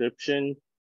description.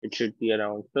 It should be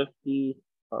around 50.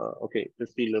 Okay,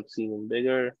 50 looks even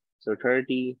bigger. So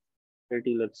 30,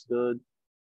 30 looks good.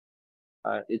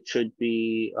 It should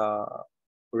be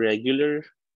regular,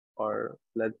 or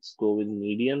let's go with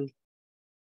medium.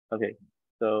 Okay,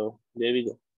 so there we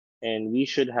go. And we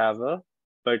should have a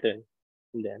button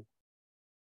then,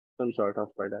 some sort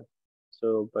of button.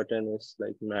 So button is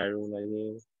like maroon, I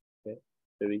mean. Okay,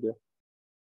 there we go.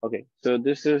 Okay, so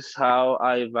this is how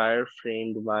I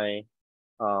wireframed my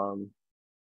um,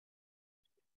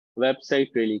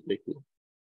 website really quickly.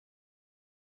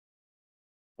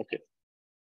 Okay,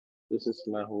 this is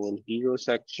my whole hero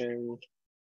section,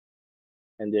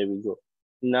 and there we go.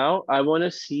 Now I want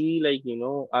to see, like,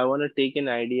 I want to take an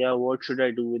idea what should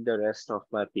I do with the rest of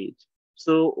my page.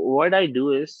 So what I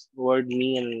do is, what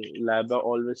me and Laba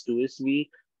always do is we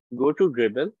go to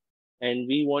Dribble and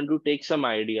we want to take some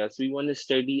ideas. We want to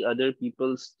study other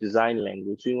people's design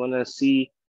language. We want to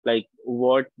see like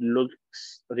what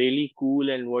looks really cool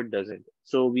and what doesn't.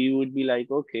 So we would be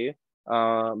like, okay,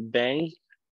 bank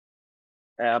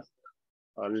app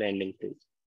or landing page.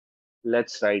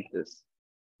 Let's write this.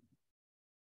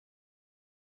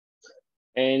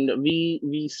 And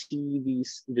we see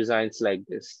these designs like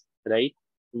this, right?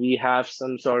 We have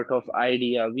some sort of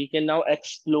idea. We can now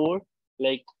explore,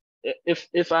 like,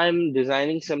 if I'm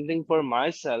designing something for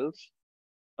myself,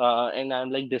 and I'm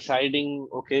like deciding,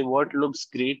 okay, what looks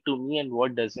great to me and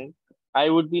what doesn't, I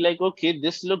would be like, okay,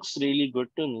 this looks really good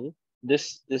to me,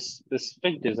 this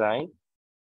specific design,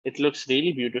 it looks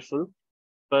really beautiful,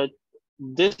 but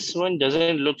this one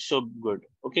doesn't look so good.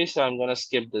 Okay, so I'm gonna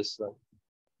skip this one.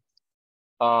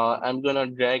 I'm gonna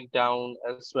drag down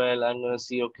as well. I'm gonna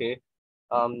see, okay,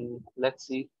 let's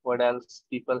see what else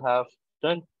people have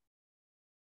done.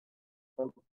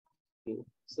 Okay.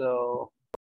 So,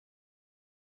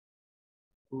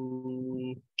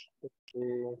 okay.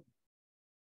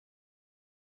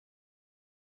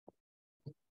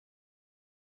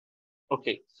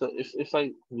 Okay, so if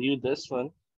I view this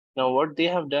one, now what they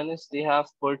have done is they have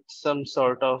put some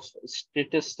sort of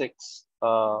statistics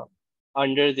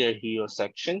under their hero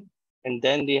section, and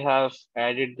then they have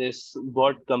added this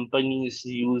what companies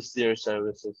use their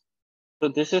services. So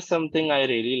this is something I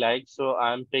really like. So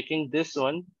I'm picking this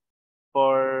one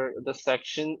for the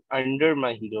section under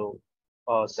my hero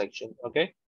section.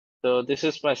 Okay. So this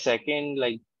is my second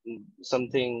like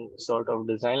something sort of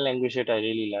design language that I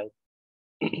really like.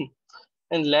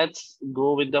 And let's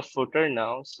go with the footer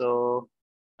now. So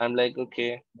I'm like,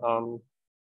 okay,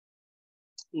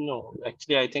 no,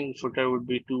 actually I think footer would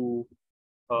be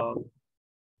uh,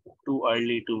 too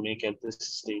early to make at this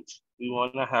stage. We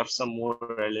wanna have some more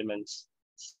elements,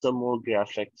 some more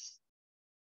graphics.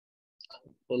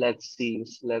 So let's see,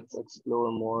 let's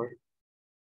explore more.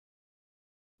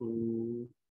 Hmm,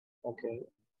 okay,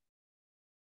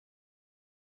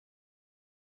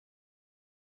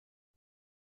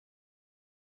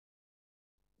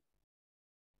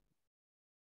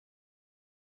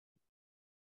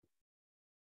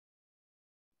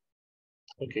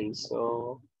 okay,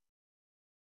 so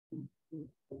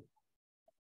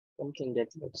something that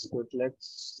looks good.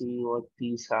 Let's see what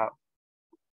these have.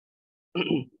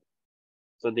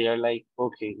 So they are like,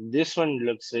 okay, this one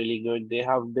looks really good. They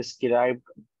have described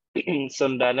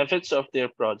some benefits of their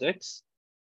projects,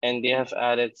 and they have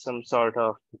added some sort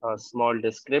of small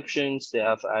descriptions. They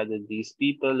have added these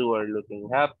people who are looking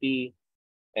happy,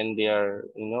 and they are,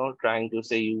 trying to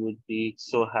say you would be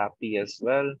so happy as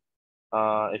well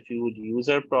if you would use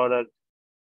our product.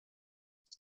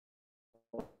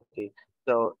 Okay.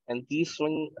 So, and these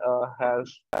one have,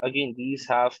 again, these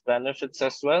have benefits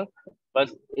as well, but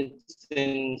it's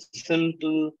in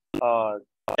simple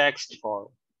text form.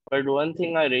 But one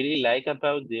thing I really like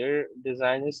about their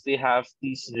design is they have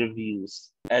these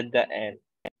reviews at the end.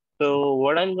 So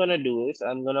what I'm gonna do is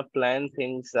I'm gonna plan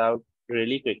things out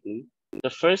really quickly. The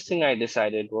first thing I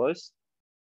decided was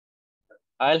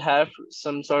I'll have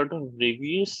some sort of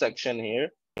review section here,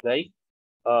 right?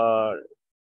 Uh,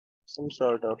 some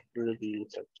sort of review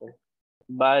section.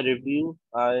 By review,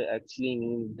 I actually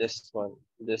mean this one,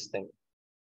 this thing.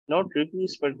 Not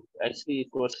reviews, but actually it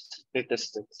was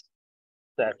statistics,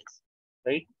 stats,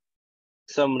 right?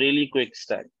 Some really quick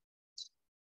stats.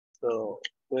 So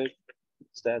quick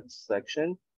stats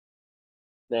section.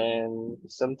 Then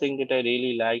something that I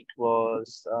really liked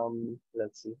was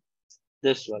let's see,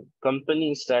 this one.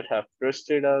 Companies that have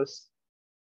trusted us.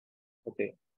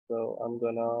 Okay, so I'm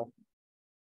gonna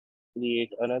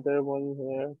create another one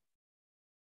here.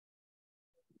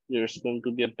 There's going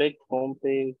to be a big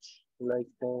homepage like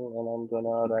thing, and I'm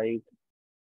gonna write.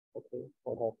 Okay,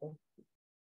 what happened?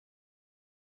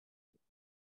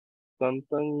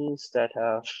 Companies that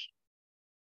have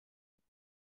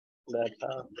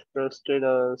trusted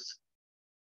us.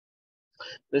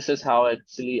 This is how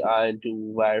actually I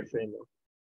do wireframing,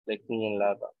 like me and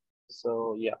Lava.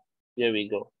 So yeah, here we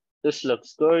go. This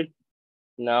looks good.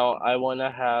 Now I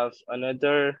wanna have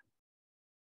another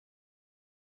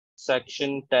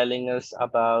section telling us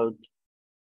about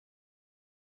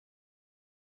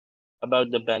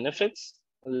the benefits,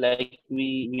 like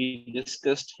we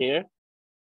discussed here.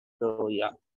 So yeah,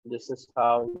 this is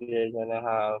how we're gonna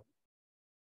have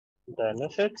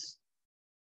benefits.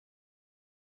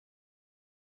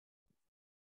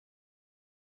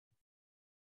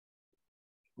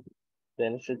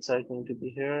 Benefits are going to be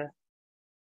here.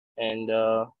 And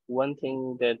one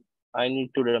thing that I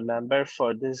need to remember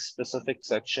for this specific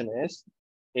section is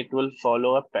it will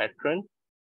follow a pattern,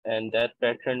 and that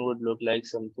pattern would look like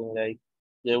something like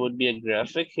there would be a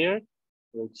graphic here,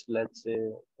 which let's say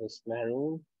is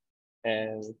maroon,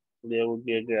 and there would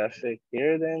be a graphic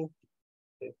here then.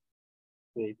 Okay,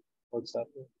 wait, what's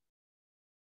happening?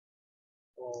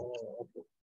 Okay.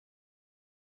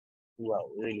 Wow,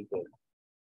 really good.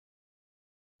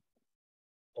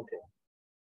 Okay,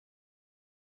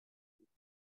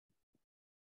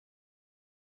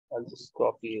 I'll just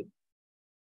copy it.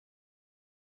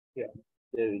 Yeah,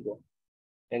 there we go.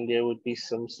 And there would be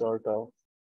some sort of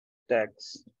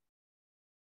text.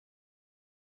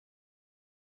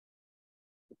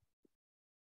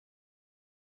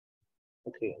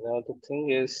 Okay, now the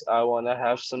thing is, I want to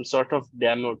have some sort of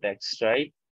demo text,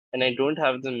 right? And I don't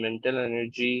have the mental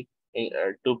energy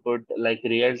to put like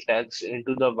real text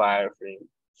into the wireframe.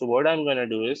 So what I'm gonna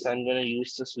do is I'm gonna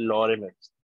use this lorem.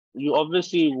 You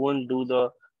obviously won't do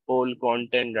the whole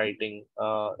content writing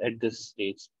at this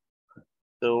stage.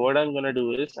 So what I'm gonna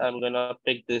do is I'm gonna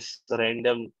pick this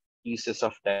random pieces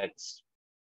of text.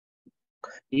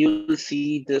 You'll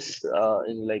see this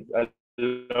in like a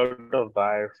lot of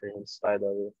wireframes, by the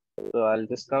way. So I'll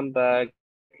just come back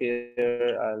and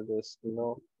here. I'll just,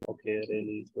 okay,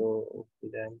 really go. Okay,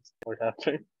 then what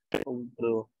happened? Oh,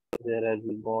 bro, where have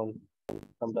you gone?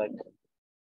 Come back.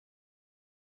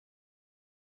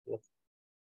 Yes.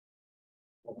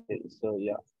 Okay, so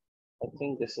yeah, I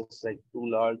think this is like too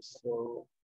large. So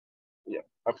yeah,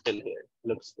 up till here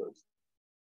looks good.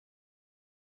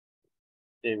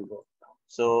 There we go.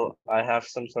 So I have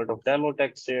some sort of demo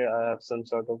text here. I have some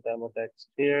sort of demo text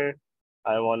here.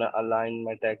 I want to align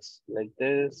my text like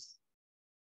this.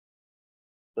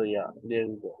 So yeah, there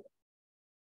we go.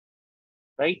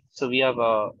 Right? So we have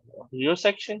a hero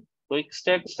section, quick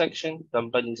stats section,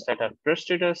 companies that have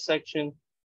trusted us section,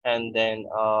 and then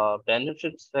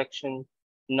benefits section.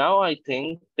 Now I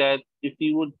think that if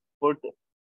you would put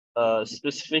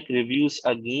specific reviews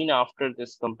again after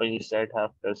this companies that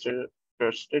have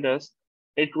trusted us,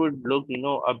 it would look,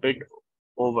 a bit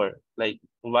over. Like,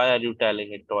 why are you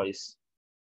telling it twice?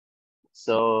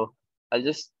 So I'll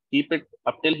just keep it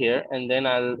up till here, and then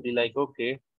I'll be like,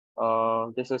 okay,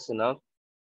 this is enough.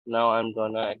 Now I'm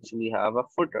gonna actually have a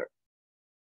footer.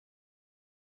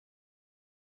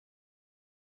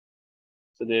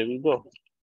 So there we go.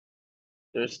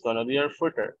 There's gonna be our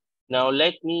footer. Now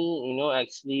let me,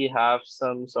 actually have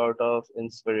some sort of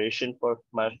inspiration for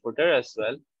my footer as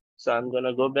well. So I'm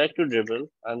gonna go back to Dribble.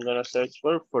 I'm gonna search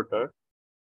for footer.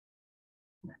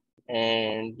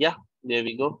 And yeah, there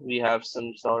we go. We have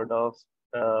some sort of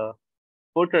uh,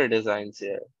 footer designs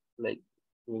here. Like,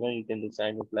 you can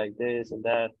design it like this and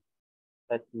that.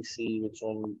 Let me see which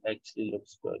one actually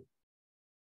looks good.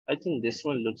 I think this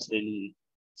one looks really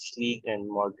sleek and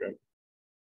modern.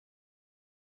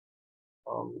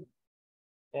 Um,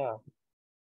 yeah,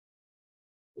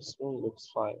 this one looks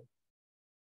fine.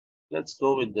 Let's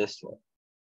go with this one.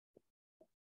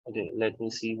 Okay, let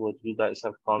me see what you guys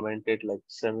have commented like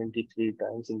 73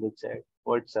 times in the chat.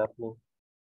 What's happening?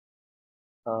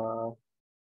 Uh,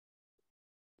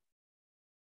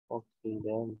 okay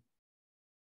then.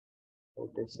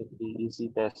 Basically easy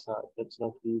test. That's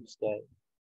not huge guy.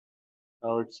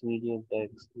 Now it's medium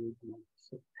text.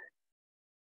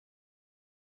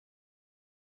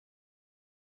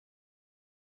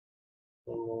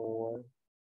 So,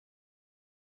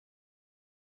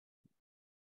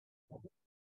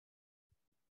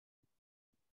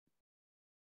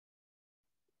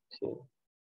 okay.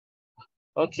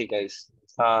 Okay, guys.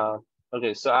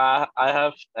 Okay, so I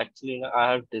have actually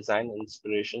I have design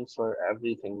inspirations for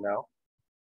everything now.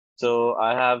 So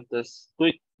I have this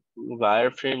quick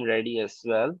wireframe ready as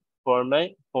well for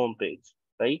my homepage,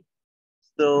 right?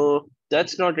 So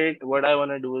that's not it. What I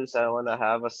want to do is I want to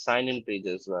have a sign-in page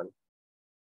as well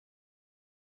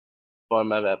for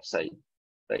my website,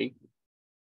 right?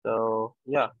 So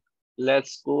yeah,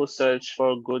 let's go search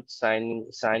for good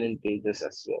sign-in pages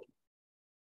as well.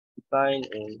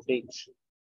 Sign-in page.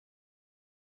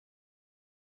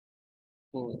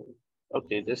 Hmm.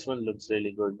 Okay, this one looks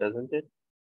really good, doesn't it?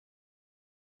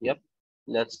 Yep.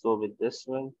 Let's go with this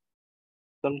one.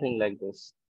 Something like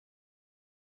this.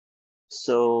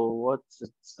 So what's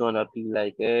it's gonna be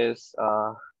like is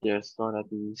there's gonna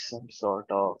be some sort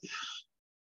of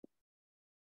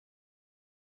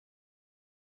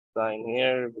sign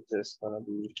here, which is gonna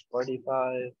be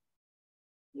 45.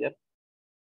 Yep.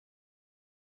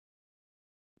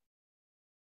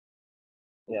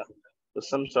 Yeah. So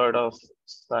some sort of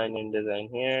sign in design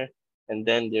here, and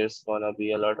then there's gonna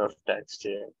be a lot of text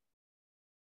here.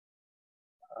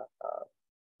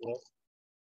 You know,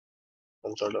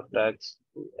 some sort of text.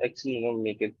 Actually,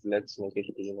 let's make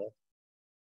it cleaner.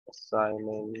 Sign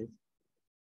in.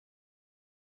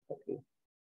 Okay.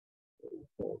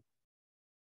 So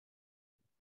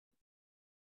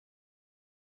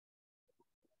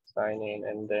sign in,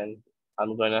 and then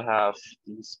I'm gonna have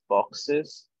these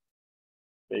boxes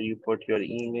where you put your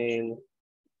email,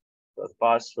 your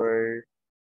password,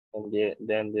 and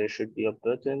then there should be a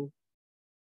button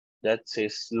that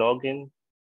says login.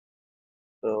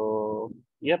 So,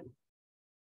 yep,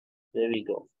 there we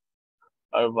go.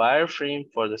 Our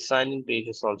wireframe for the sign-in page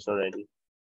is also ready.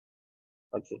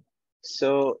 Okay,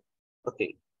 so,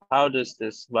 okay, how does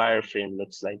this wireframe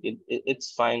looks like?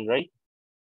 It's fine, right?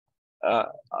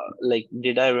 Like,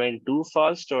 did I run too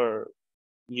fast, or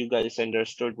you guys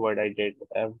understood what I did?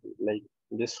 Like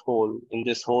this whole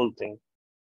thing.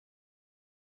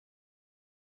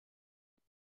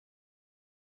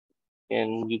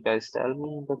 Can you guys tell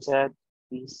me in the chat,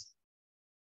 please?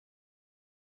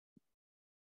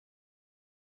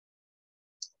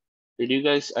 Did you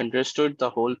guys understood the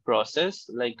whole process,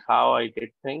 like how I did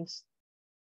things?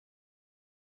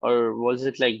 Or was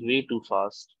it like way too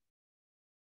fast?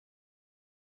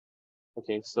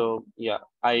 Okay, so yeah,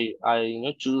 I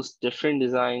choose different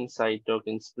designs. I took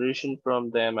inspiration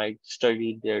from them. I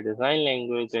studied their design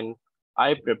language, and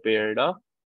I prepared a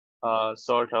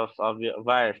sort of a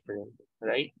wireframe,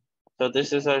 right? So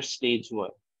this is our stage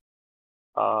one.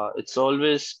 It's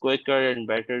always quicker and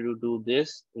better to do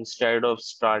this instead of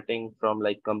starting from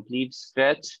like complete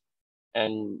scratch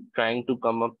and trying to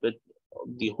come up with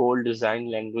the whole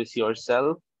design language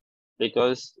yourself.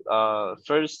 Because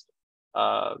first,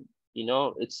 uh,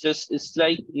 it's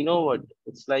like, you know what,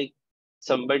 it's like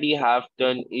somebody have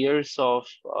done years of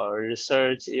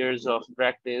research, years of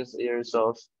practice, years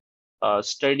of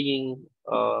studying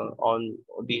on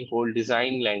the whole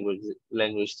design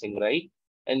language thing, right?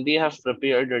 And they have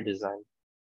prepared a design,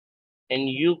 and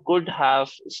you could have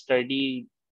studied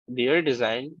their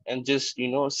design and just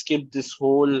skip this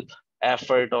whole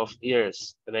effort of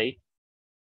years, right?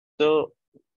 So,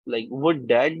 like, would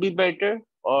that be better,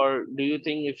 or do you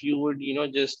think if you would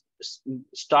just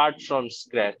start from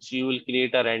scratch, you will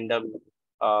create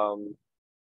um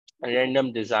a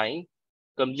random design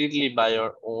completely by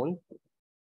your own,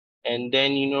 and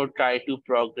then try to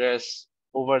progress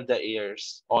over the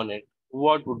years on it?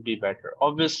 What would be better?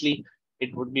 Obviously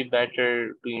it would be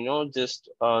better to just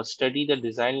study the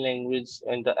design language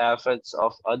and the efforts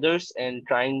of others and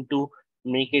trying to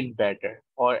make it better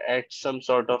or add some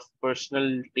sort of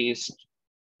personal taste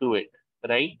to it,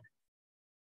 right?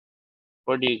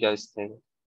 What do you guys think?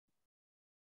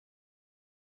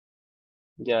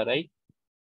 Yeah, right.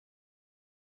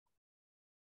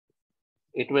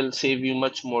 It will save you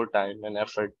much more time and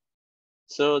effort.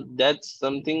 So that's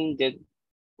something that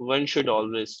one should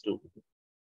always do,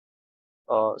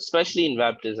 especially in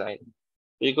web design.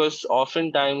 Because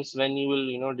oftentimes when you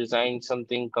will design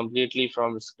something completely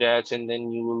from scratch, and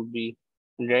then you will be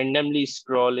randomly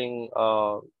scrolling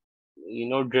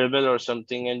dribble or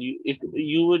something, and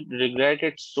you would regret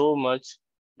it so much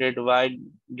that why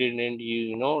didn't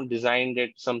you designed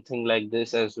it something like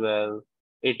this as well?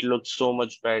 It looks so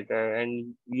much better,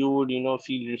 and you would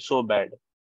feel so bad.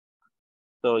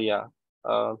 So yeah,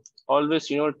 uh, always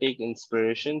take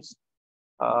inspirations.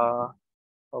 uh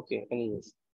okay,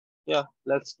 anyways, yeah,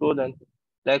 let's go then.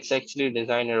 Let's actually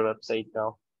design our website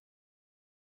now.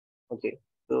 Okay,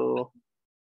 so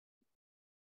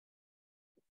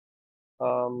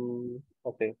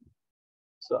okay,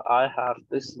 so I have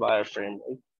this wireframe,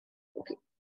 right? Okay,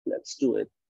 let's do it.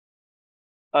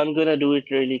 I'm gonna do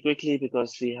it really quickly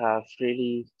because we have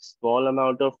really small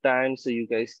amount of time, so you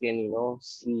guys can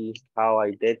see how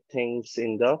I did things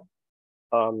in the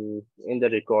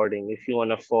recording if you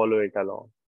wanna follow it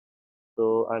along.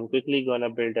 So I'm quickly gonna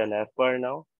build an F bar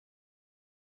now.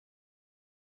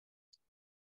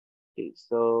 Okay,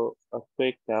 so a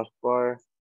quick F bar.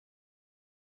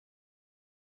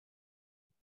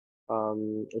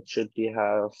 It should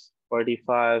have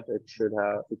 45. It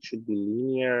should be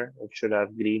linear. It should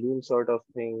have gradient sort of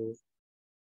thing.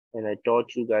 And I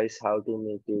taught you guys how to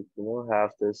make it,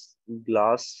 have this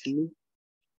glass feel.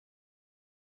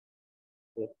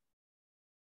 Yeah,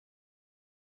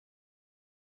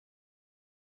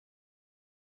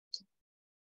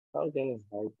 how can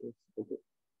I hide this? Okay,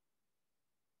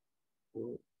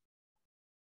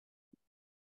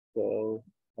 so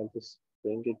I'll just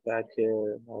bring it back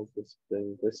here. I'll just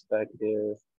bring this back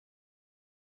here.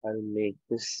 I'll make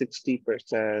this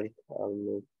 60%. I'll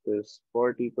make this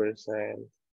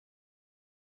 40%.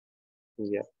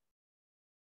 Yeah,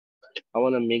 I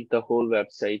want to make the whole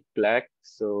website black.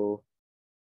 So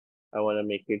I want to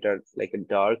make it like a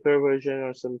darker version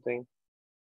or something.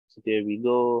 So there we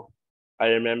go. I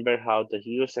remember how the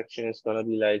hero section is gonna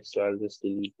be like, so I'll just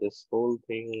delete this whole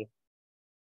thing.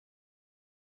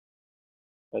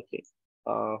 Okay.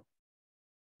 Uh,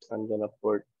 I'm gonna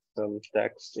put some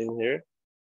text in here.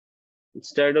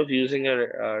 Instead of using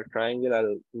a triangle,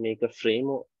 I'll make a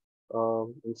frame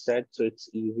instead, so it's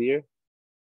easier.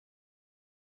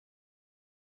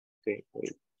 Okay,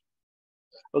 wait.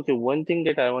 Okay, one thing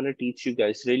that I want to teach you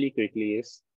guys really quickly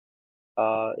is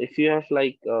if you have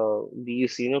like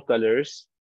these colors,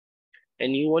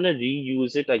 and you want to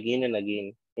reuse it again and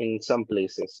again in some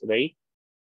places, right?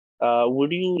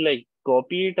 Would you like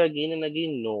copy it again and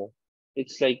again? No.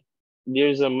 It's like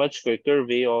there's a much quicker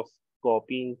way of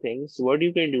copying things. What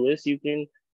you can do is you can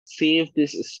save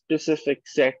this specific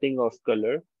setting of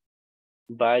color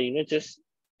by just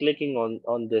clicking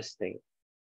on this thing.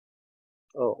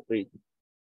 Oh, wait.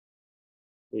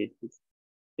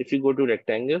 If you go to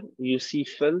rectangle, you see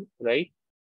fill, right?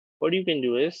 What you can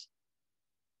do is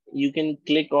you can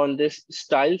click on this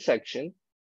style section.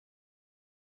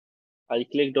 I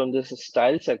clicked on this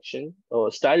style section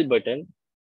or style button,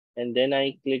 and then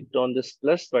I clicked on this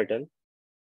plus button.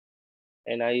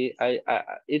 and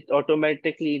it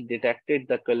automatically detected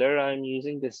the color I'm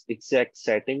using, this exact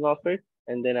setting of it,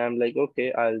 and then I'm like,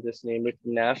 okay, I'll just name it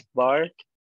nav bar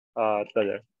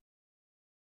color.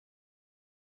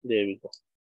 There we go.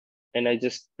 And I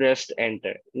just pressed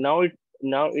enter. Now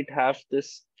it has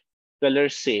this color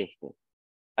saved.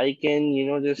 I can,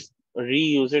 just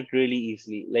reuse it really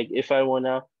easily. Like if I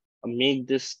wanna make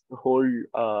this whole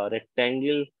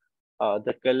rectangle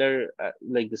the color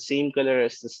like the same color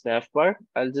as the snap bar,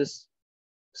 I'll just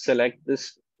select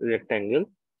this rectangle.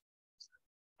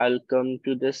 I'll come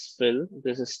to this fill,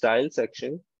 this is style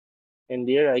section, and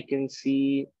there I can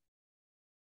see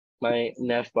my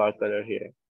nav bar color here,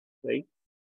 right?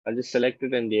 I'll just select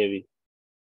it and there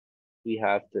we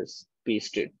have this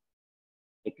pasted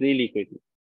like really quickly.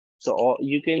 So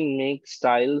you can make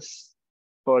styles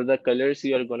for the colors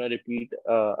you are gonna repeat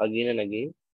again and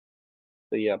again.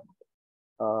 So yeah,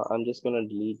 I'm just gonna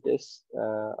delete this.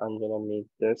 I'm gonna make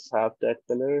this have that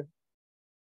color.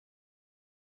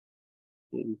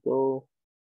 Here we go.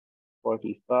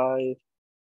 45.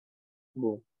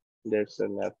 Boom. There's a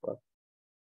map.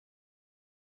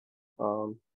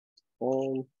 Um,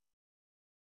 home.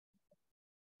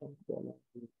 I'm gonna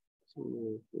see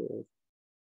if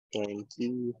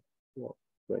 20. No,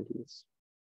 20 is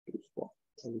too small.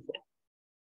 24.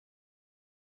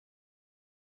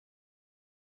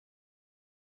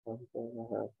 I'm gonna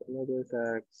have another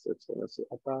tax. It's gonna say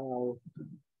about,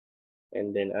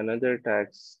 and then another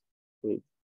tax. Wait,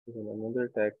 then another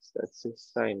tax that says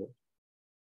sign in.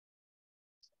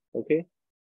 Okay.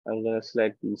 I'm gonna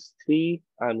select these three.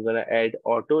 I'm gonna add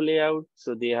auto layout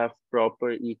so they have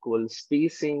proper equal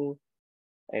spacing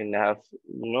and have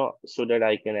so that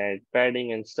I can add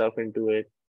padding and stuff into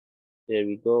it. There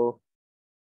we go.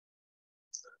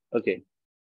 Okay,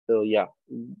 so yeah,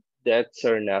 that's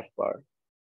our nav bar,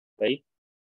 right?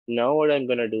 Now what I'm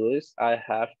gonna do is I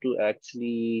have to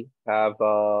actually have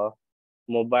a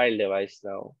mobile device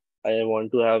now. I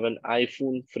want to have an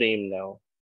iPhone frame now.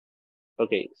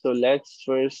 Okay, so let's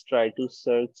first try to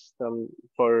search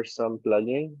for some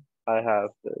plugin. I have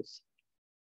this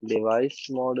device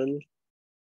model.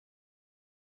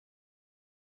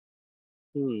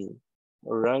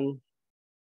 Run.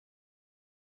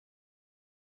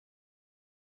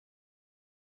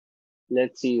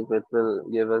 Let's see if it will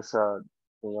give us a,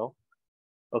 you know,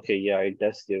 okay, yeah, it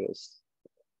does give us.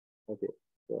 Okay,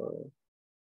 so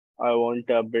I want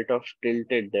a bit of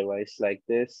tilted device like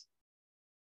this.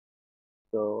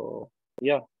 So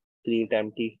yeah, create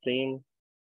empty frame.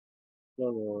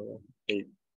 No, no, no. Wait,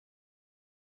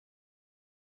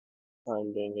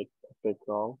 I'm doing it a bit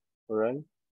wrong. Run.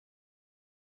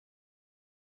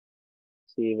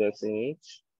 Save as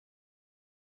image.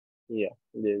 Yeah,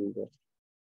 there we go.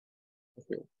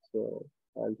 Okay, so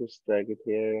I'll just drag it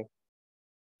here.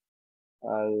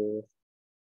 I'll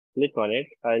click on it.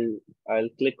 I'll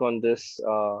click on this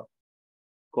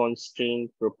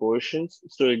constraint proportions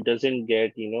so it doesn't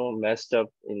get messed up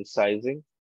in sizing.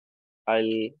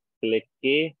 I'll click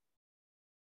K.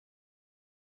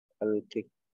 I'll click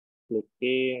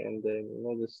K and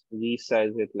then just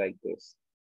resize it like this.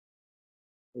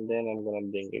 And then I'm gonna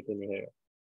bring it in here.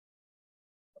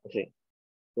 Okay,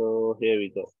 so here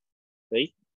we go.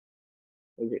 Right?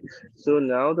 Okay. So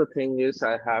now the thing is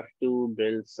I have to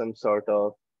build some sort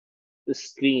of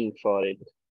screen for it.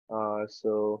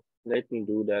 So let me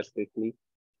do that quickly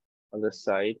on the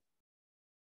side.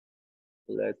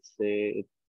 Let's say it's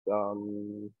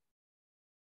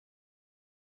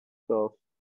so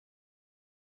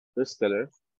this color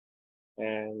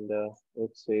and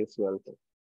it says welcome.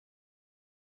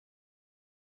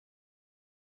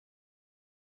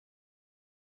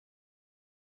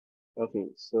 Okay,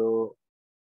 so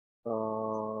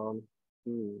um,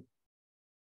 hmm,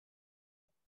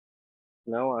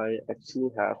 now I actually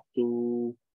have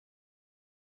to,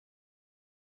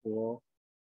 you know,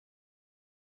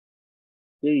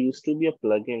 there used to be a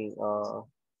plugin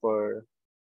for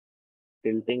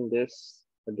tilting this.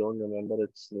 I don't remember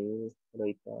its name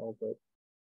right now, but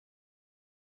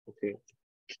okay,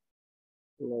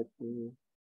 let me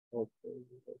open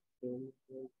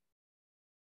it.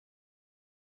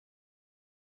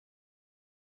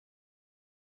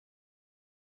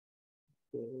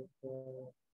 Okay,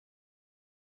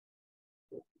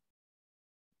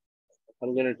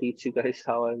 I'm gonna teach you guys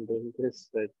how I'm doing this,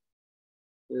 but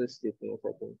just give me a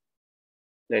second.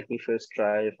 Let me first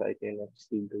try if I can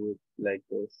actually do it like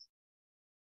this.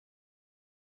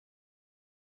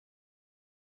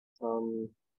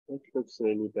 It looks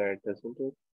really bad, doesn't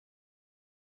it?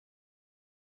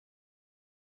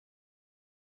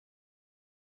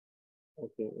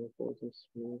 Okay, if I just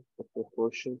move the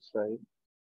proportions right.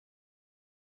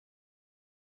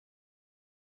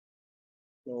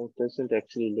 No, it doesn't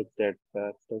actually look that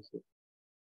bad, does it?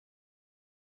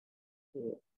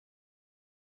 Yeah.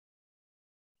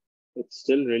 It's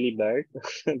still really bad,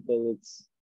 but it's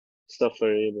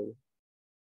sufferable.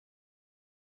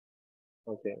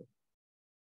 Okay.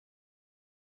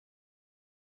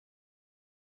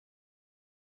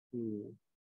 Hmm.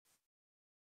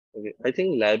 Okay. I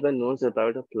think Liba knows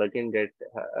about a plugin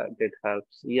that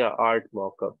helps. Yeah, art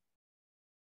mockup.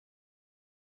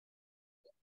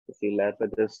 Okay, Liba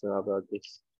does know about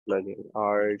this plugin,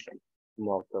 art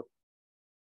mockup.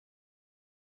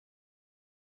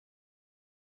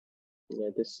 Yeah,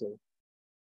 this one.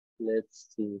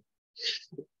 Let's see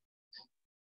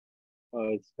how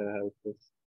it's gonna help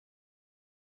us.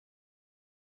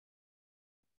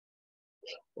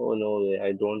 Oh no way,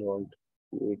 I don't want to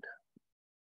create.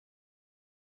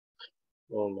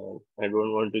 Oh man, I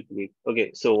don't want to create.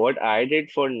 Okay, so what I did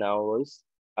for now was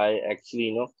I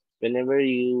actually, whenever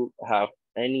you have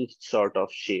any sort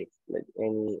of shape, like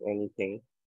anything,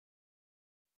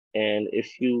 and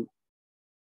if you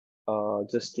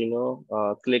just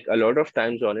click a lot of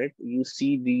times on it, you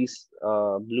see these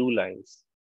blue lines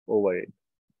over it.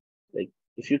 Like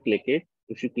if you click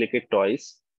it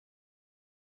twice,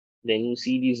 then you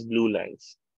see these blue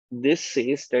lines. This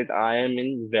says that I am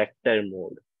in vector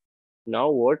mode. Now,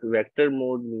 what vector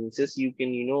mode means is you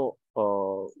can,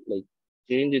 like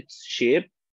change its shape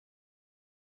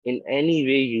in any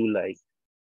way you like,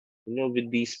 with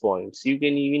these points. You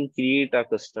can even create a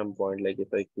custom point. Like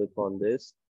if I click on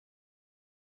this,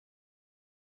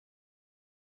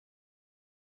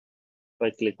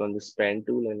 if I click on this pen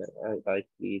tool and I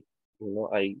create,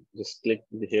 I just click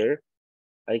here,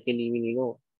 I can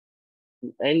even,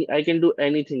 and I can do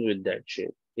anything with that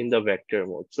shape in the vector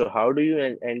mode. So how do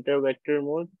you enter vector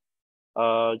mode?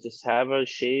 Just have a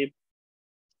shape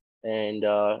and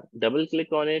double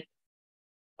click on it,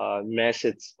 mesh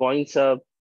its points up.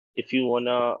 If you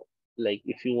wanna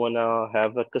if you wanna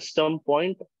have a custom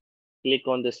point, click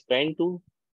on this pen tool,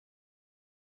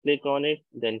 click on it,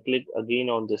 then click again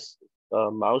on this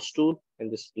mouse tool and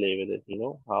just play with it,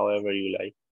 however you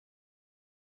like.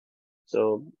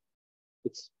 So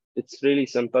it's really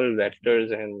simple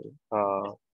vectors and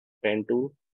pen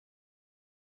tool,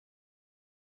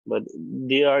 but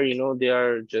they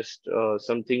are just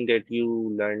something that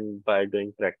you learn by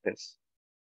doing practice.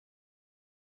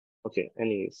 Okay,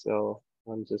 anyway, so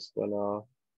I'm just gonna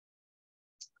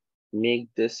make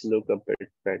this look a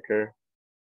bit better.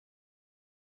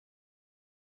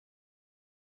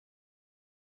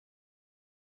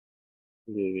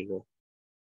 There we go.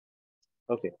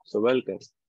 Okay, so welcome.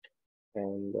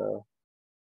 And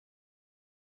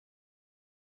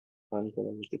I'm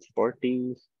gonna make it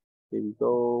 40. Here we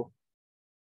go.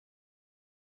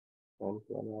 I'm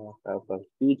gonna have a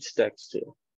huge text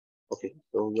here. Okay,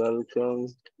 so welcome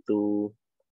to,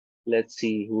 let's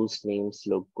see whose names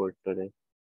look good today.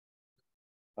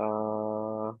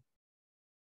 Uh,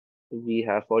 we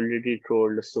have already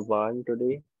trolled Subhan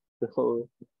today. So,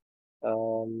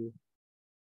 um,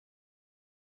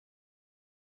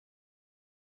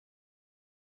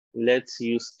 let's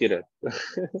use Kirat.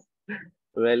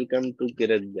 Welcome to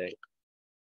Kirat Jai.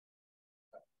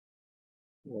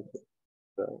 Okay,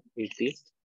 so 80.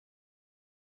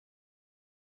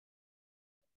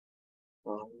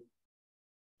 Um,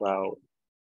 wow.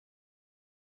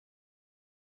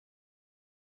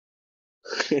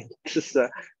 This, the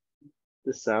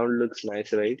sound looks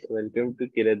nice, right? Welcome to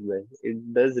Kirat Bhai.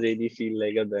 It does really feel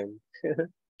like a band.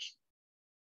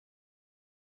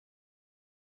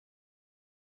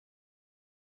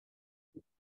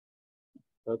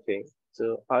 Okay,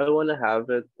 so I want to have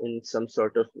it in some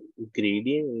sort of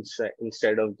gradient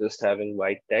instead of just having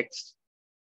white text.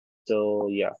 So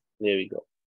yeah, there we go.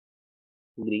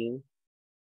 Green,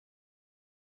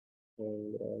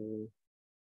 and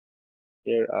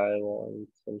here I want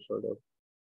some sort of,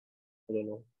 I don't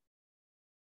know,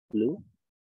 blue.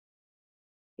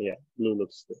 Yeah, blue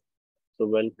looks good. So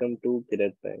welcome to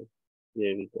Kirat Bhai.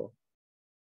 There we go.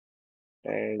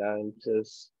 And I'm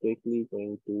just quickly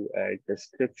going to add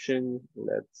description.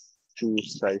 Let's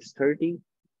choose size 30.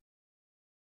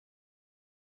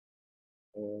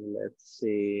 And let's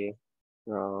say,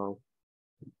 uh,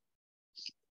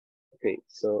 okay,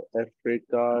 so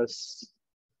Africa's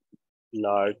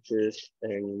largest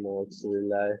and most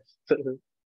reliable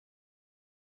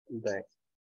bank,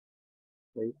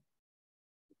 right?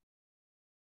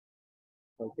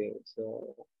 Okay,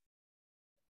 so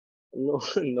no,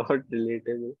 not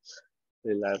relatable,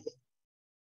 reliable.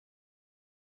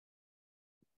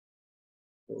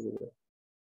 Yeah,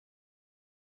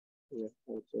 yeah,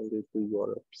 I'll send it to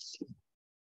Europe.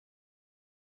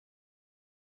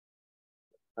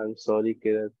 I'm sorry,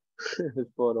 Kiran,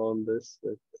 for all this,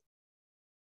 but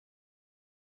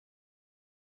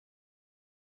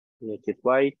make it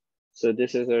white. So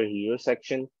this is our hero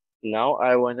section. Now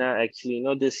I wanna actually,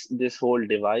 this whole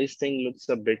device thing looks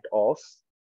a bit off.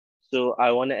 So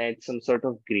I wanna add some sort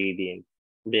of gradient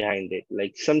behind it,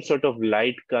 like some sort of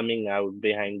light coming out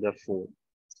behind the phone.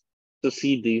 So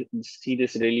see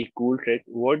this really cool trick.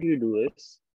 What you do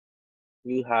is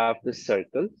you have this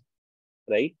circle,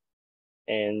 right?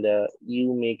 And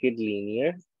you make it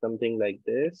linear, something like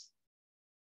this.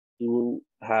 You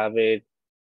have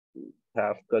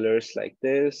colors like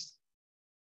this.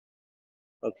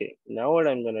 Okay, now what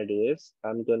I'm gonna do is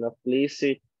I'm gonna place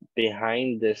it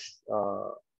behind this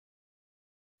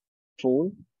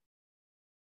phone,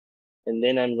 and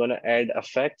then I'm gonna add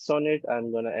effects on it.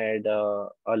 I'm gonna add a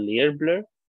layer blur.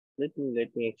 Let me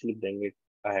actually bring it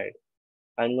ahead.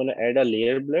 I'm gonna add a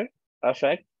layer blur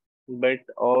effect, but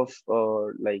of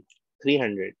like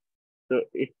 300. So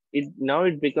it now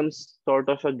it becomes sort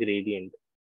of a gradient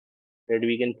that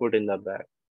we can put in the back.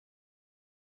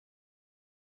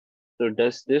 So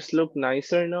does this look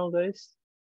nicer now, guys?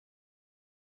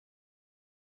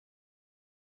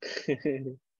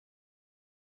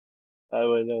 I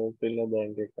wanna open a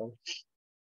bank account.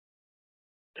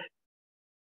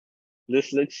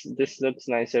 This looks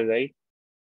nicer, right?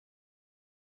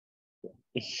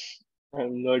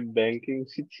 I'm not banking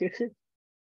with you.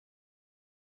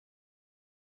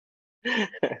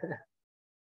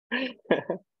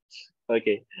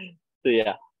 Okay, so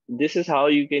yeah, this is how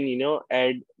you can,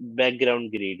 add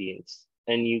background gradients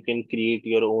and you can create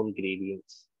your own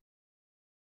gradients.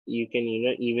 You can,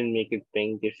 even make it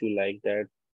pink if you like that,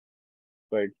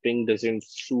 but pink doesn't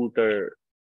suit our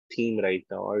theme right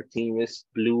now. Our theme is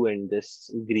blue and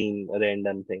this green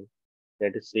random thing.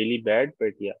 That is really bad,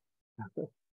 but yeah,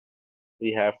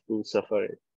 we have to suffer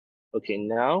it. Okay,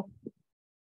 now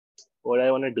what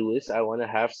I want to do is I want to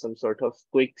have some sort of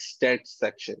quick stats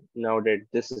section now that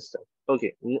this is done.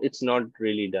 Okay, it's not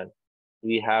really done.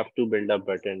 We have to build a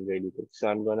button really quick. So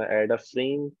I'm gonna add a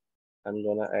frame. I'm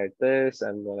gonna add this.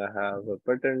 I'm gonna have a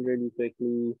button really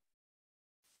quickly.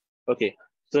 Okay,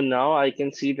 so now I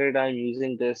can see that I'm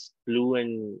using this blue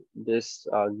and this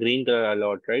green color a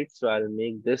lot, right? So I'll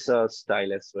make this a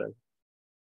style as well.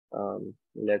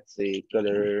 Let's say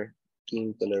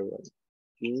keen color one,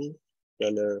 keen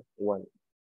color one,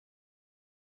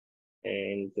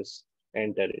 and just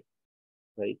enter it,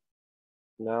 right?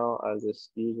 Now I'll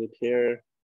just use it here,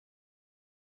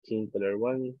 keen color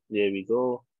one, there we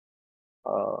go.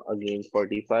 Again,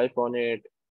 45 on it.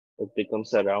 It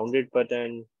becomes a rounded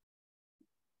button.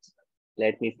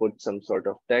 Let me put some sort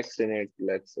of text in it.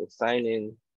 Let's say sign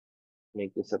in,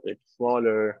 make this a bit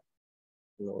smaller.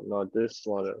 No, not this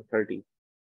smaller, 30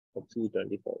 or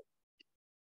 225.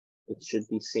 It should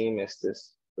be same as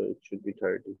this, so it should be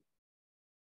 30.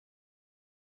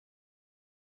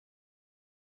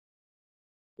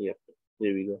 Yep,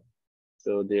 there we go.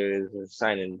 So there is a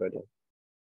sign in button.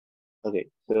 Okay,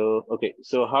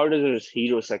 so how does this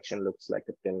hero section looks like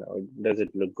up till now? Does it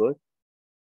look good?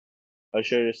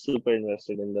 Usher is super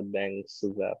invested in the bank's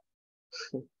app.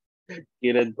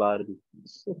 Kirat Barbie.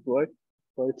 What?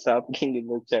 What's happening in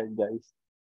the chat, guys?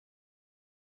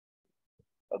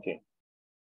 Okay.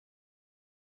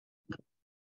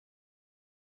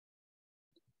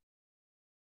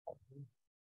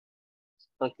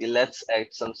 Okay, let's add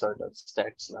some sort of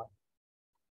stats now.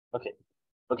 Okay.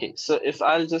 Okay, so if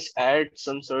I'll just add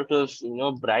some sort of,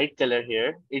 bright color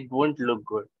here, it won't look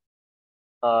good.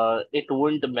 It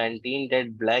won't maintain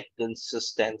that black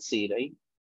consistency, right?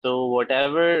 So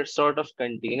whatever sort of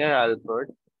container I'll put,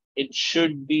 it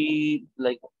should be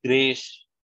like grayish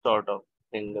sort of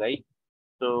thing, right?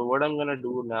 So what I'm gonna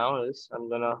do now is I'm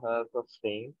gonna have a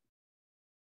frame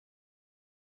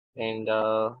and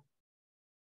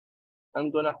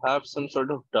I'm gonna have some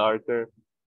sort of darker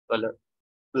color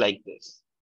like this.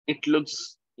 It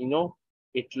looks,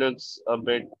 it looks a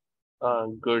bit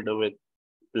good with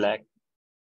black.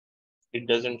 It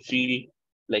doesn't feel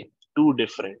like too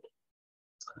different.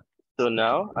 So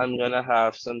now I'm gonna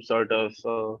have some sort of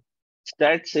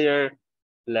stats here.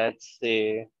 Let's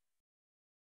say,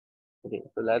 okay,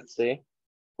 so let's say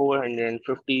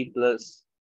 450 plus,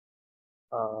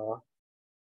 uh,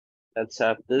 let's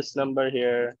have this number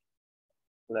here.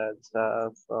 Let's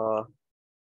have,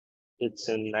 it's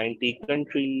in 90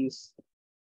 countries.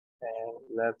 And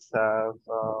let's have,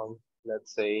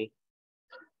 let's say,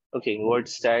 okay, what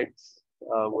stats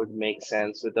would make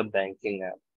sense with a banking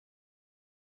app?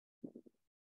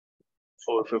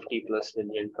 450 plus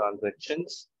million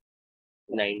transactions.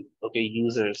 Okay,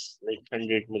 users, like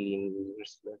 100 million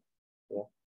users. Yeah.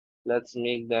 Let's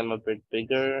make them a bit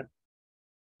bigger.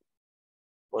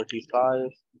 45.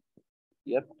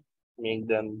 Yep. Make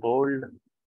them bold.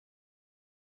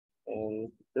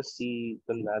 And just see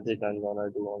the magic I'm gonna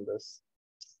do on this.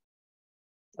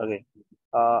 Okay.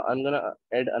 I'm gonna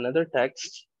add another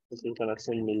text. This is gonna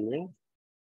say million,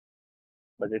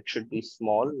 but it should be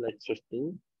small, like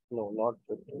 15. No, not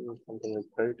 15, something like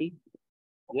 30.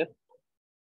 Yep.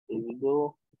 Here we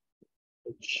go.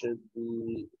 It should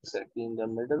be exactly in the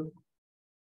middle.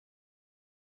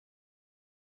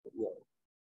 Yeah.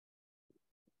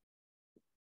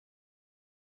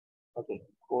 Okay.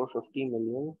 450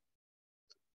 million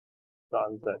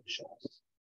transactions.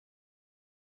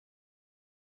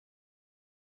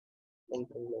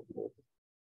 Something like this.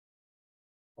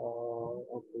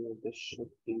 Okay, this should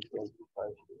be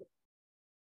 25.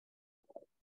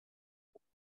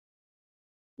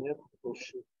 Yep, this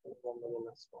should be 1 million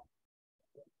as well.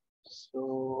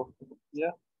 So,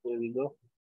 yeah, there we go.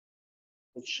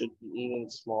 It should be even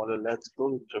smaller. Let's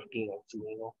go with 15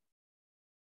 actually,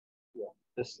 Yeah,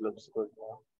 this looks good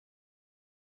now.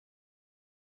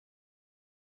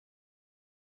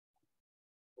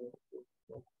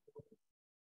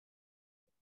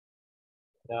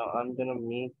 Now I'm gonna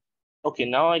make, okay,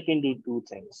 now I can do two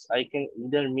things. I can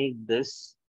either make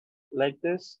this like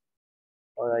this,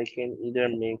 or I can either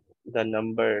make the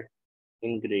number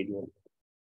in gradient.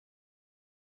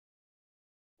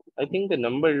 I think the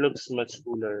number looks much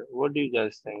cooler. What do you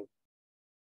guys think?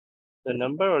 The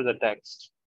number or the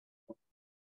text?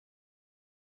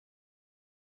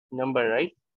 Number,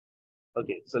 right?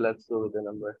 Okay, so let's go with the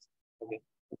number. Okay,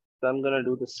 so I'm gonna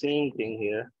do the same thing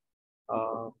here.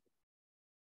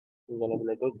 I'm gonna be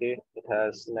like, okay, it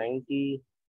has 90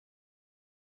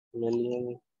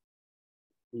 million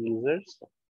users,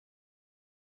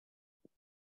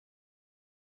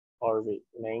 or wait,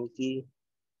 90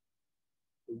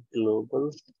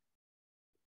 global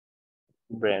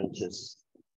branches.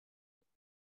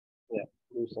 Yeah,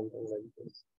 do something like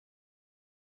this.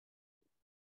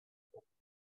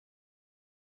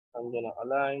 I'm gonna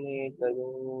align it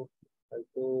again like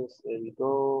this. There we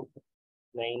go.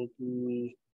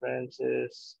 90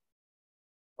 branches.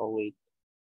 Oh wait,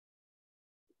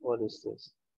 what is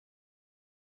this?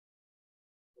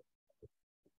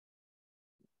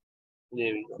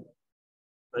 There we go.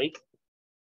 Right?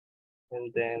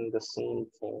 And then the same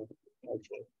thing.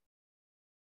 Okay.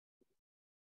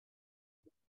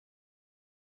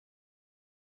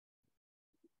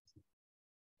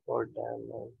 For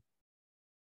them,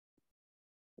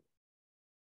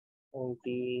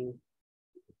 90,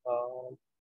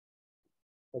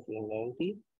 okay,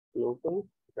 90 global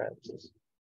branches.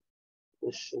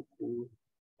 This should be,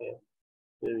 yeah,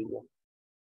 there we go.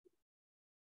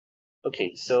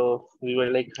 Okay, so we were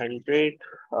like 100,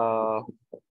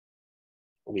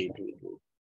 wait.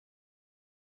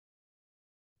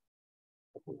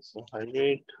 Okay, so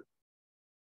 100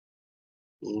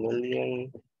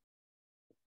 million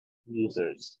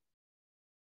users.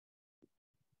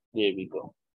 There we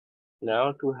go.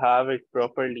 Now to have it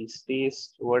properly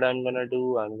spaced, what I'm gonna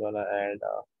do, I'm gonna add,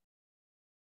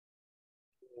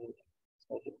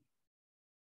 okay,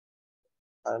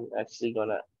 I'm actually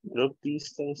gonna group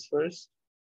these things first,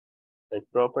 like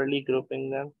properly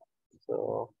grouping them.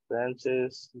 So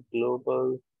branches,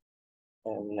 global,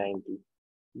 and 90.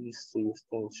 These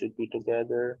things should be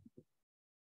together.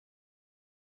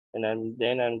 And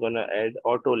then I'm gonna add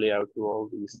auto layout to all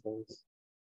these things.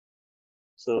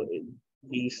 So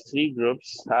these three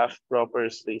groups have proper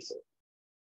spacing.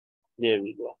 There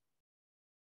we go.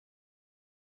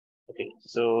 Okay,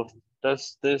 so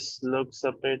does this looks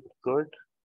a bit good?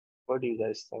 What do you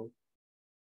guys think?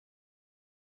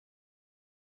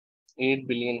 8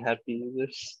 billion happy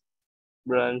users.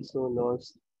 Brand so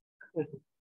lost.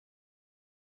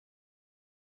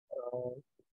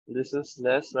 This is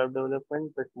less web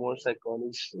development but more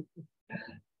psychology.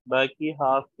 बाकी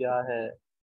half क्या है?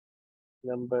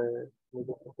 Number,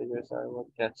 musical figures are what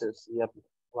catches. Yep,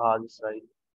 Wahad is right.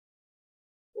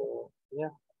 So yeah,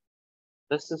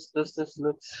 this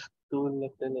looks cool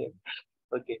like the name.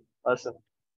 Okay, awesome.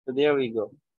 So there we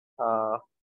go. Uh,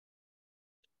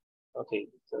 okay,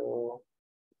 so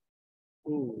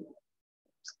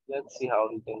let's see how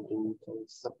we can do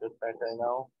things a bit better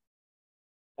now.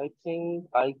 I think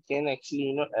I can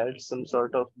actually, add some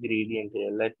sort of gradient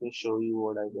here. Let me show you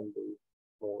what I can do.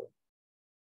 So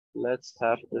let's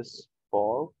have this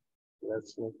ball.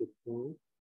 Let's make it blue.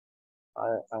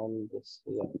 I'm just,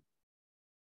 yeah.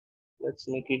 Let's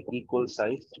make it equal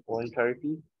size,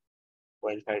 0.30,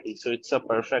 0.30. So it's a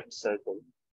perfect circle.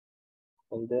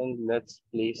 And then let's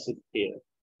place it here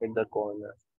at the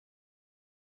corner.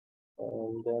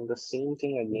 And then the same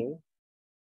thing again.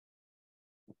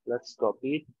 Let's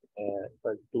copy it,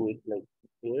 but do it like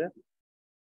here.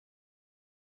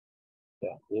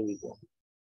 Yeah, here we go.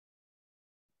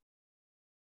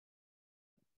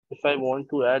 If I want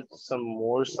to add some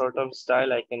more sort of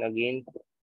style, I can again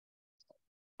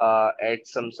add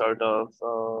some sort of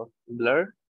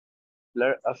blur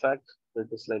effect. So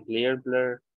just like layer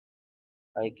blur,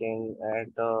 I can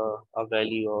add a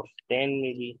value of 10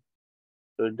 maybe.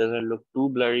 So it doesn't look too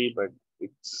blurry, but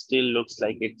it still looks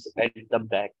like it's at the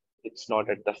back. It's not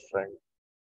at the front.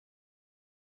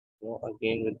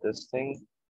 Again with this thing,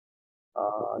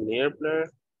 layer blur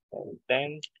and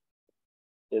 10.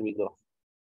 There we go.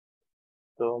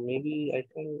 So maybe I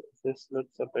think this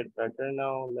looks a bit better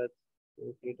now. Let's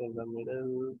make it in the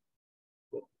middle.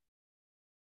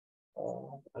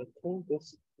 I think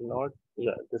this not,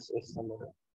 yeah, this is the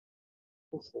middle.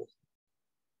 This is,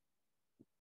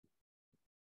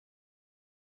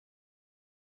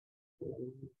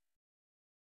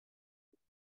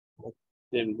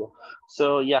 there we go.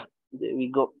 So yeah, there we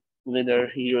go with our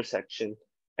hero section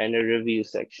and a review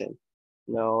section.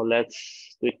 Now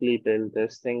let's quickly build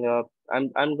this thing up.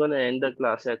 I'm gonna end the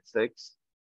class at 6.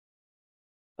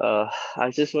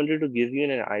 I just wanted to give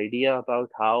you an idea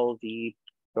about how we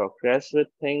progress with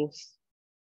things.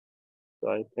 So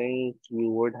I think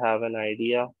you would have an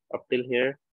idea up till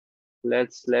here.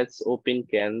 Let's open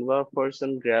Canva for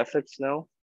some graphics now.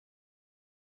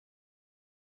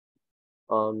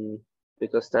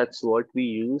 Because that's what we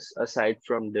use aside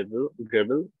from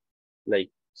dribble, like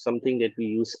something that we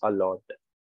use a lot.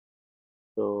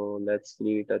 So let's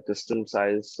create a custom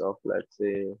size of, let's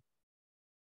say,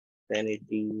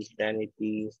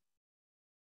 1080.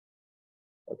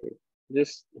 Okay,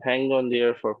 just hang on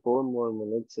there for 4 more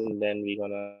minutes and then we're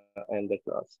gonna end the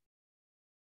class.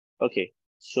 Okay,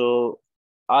 so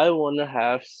I wanna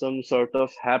have some sort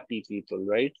of happy people,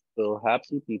 right? So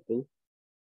happy people,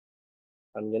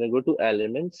 I'm gonna go to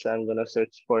elements, I'm gonna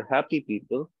search for happy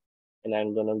people, and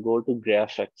I'm gonna go to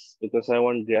graphics because I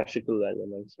want graphical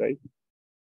elements, right?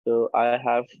 So I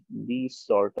have these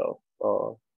sort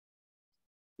of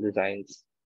designs.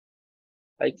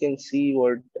 I can see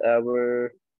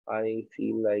whatever I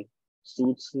feel like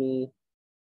suits me.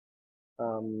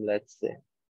 Let's say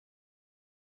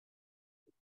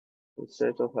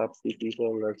instead of happy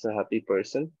people, let's a happy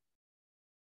person.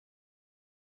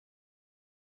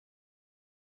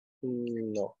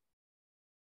 No,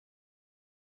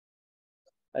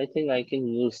 I think I can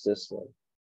use this one.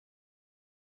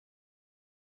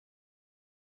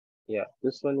 Yeah,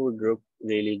 this one would look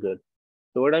really good.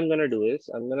 So what I'm gonna do is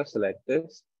I'm gonna select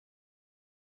this.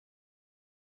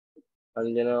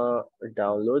 I'm gonna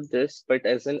download this, but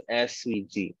as an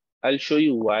SVG. I'll show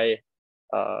you why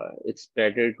it's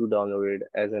better to download it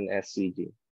as an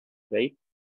SVG, right?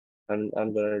 I'm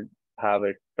gonna have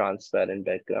a transparent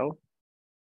background.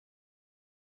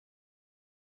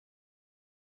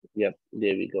 Yep,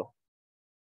 there we go.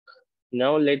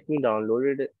 Now let me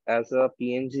download it as a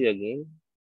PNG again,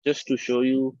 just to show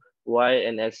you why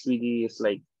an SVG is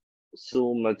like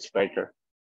so much better.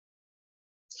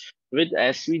 With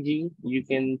SVG, you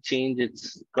can change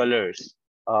its colors.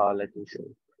 Let me show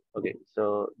you. Okay,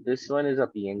 so this one is a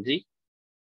PNG.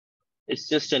 It's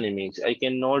just an image. I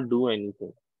cannot do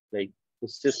anything. Like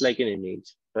it's just like an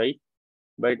image, right?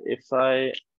 But if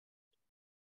I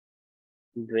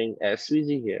bring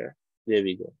SVG here, there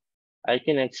we go. I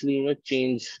can actually,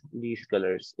 change these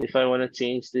colors. If I want to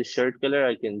change the shirt color,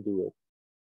 I can do it.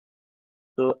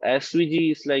 So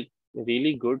SVG is like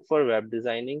really good for web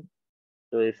designing.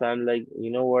 So if I'm like,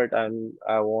 you know what,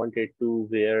 I wanted to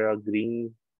wear a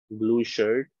green blue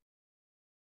shirt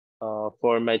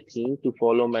for my theme to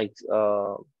follow my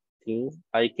theme,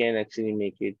 I can actually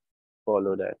make it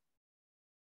follow that.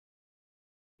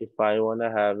 If I want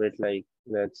to have it like,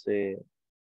 let's say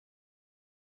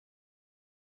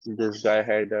this guy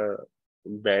had a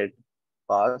bad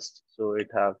past, so it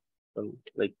have some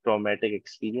like traumatic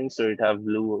experience, so it have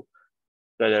blue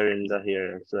color in the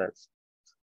hair as well.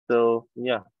 So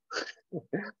yeah,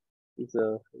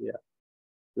 so yeah,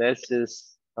 let's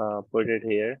just put it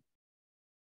here.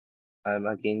 I'm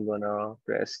again gonna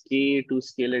press K to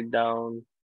scale it down.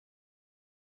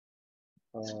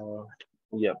 Uh,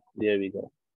 yep, there we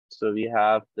go. So we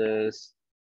have this.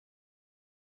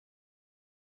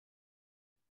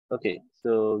 Okay,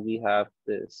 so we have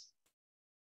this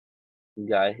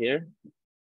guy here.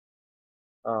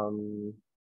 Um,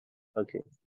 okay,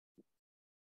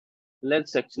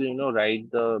 let's actually, write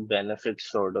the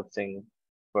benefits sort of thing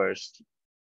first,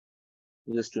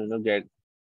 just to, get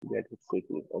it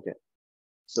quickly. Okay,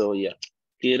 so yeah,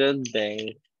 Kiran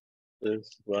Bank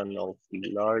is one of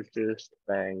the largest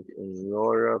bank in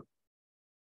Europe.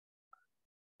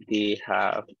 They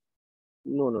have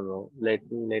no. I'm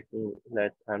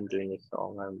doing it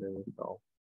wrong. I'm doing it wrong.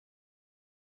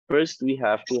 First, we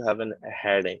have to have a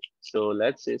heading. So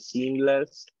let's say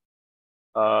seamless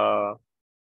uh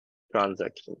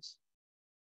transactions.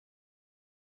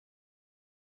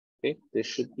 Okay, this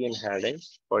should be in heading,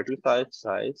 45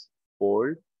 size,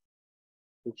 bold.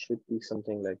 It should be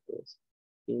something like this.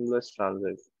 Seamless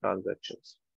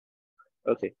transactions.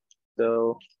 Okay,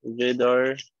 so with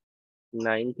our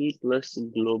 90 plus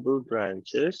global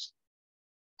branches,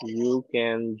 you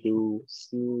can do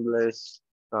seamless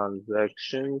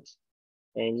transactions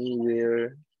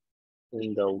anywhere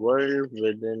in the world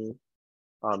within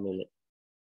a minute.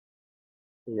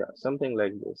 Yeah, something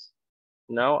like this.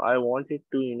 Now I wanted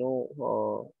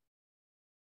to,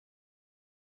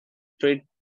 create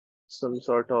some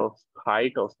sort of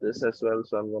height of this as well.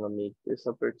 So I'm gonna make this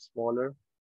a bit smaller.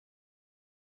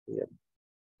 Yep.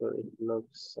 So it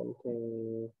looks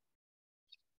something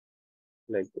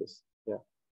like this. Yeah.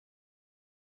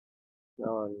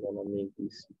 Now I'm gonna make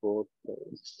these both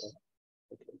things.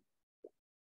 Okay.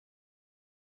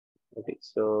 Okay.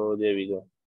 So there we go.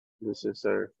 This is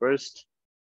our first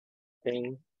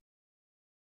thing.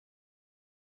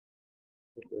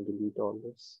 I'm going to delete all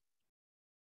this.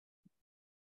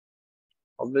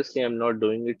 Obviously, I'm not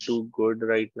doing it too good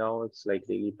right now. It's like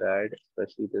really bad,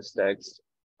 especially this text.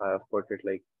 I have put it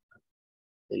like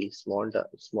very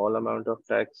small amount of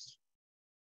text.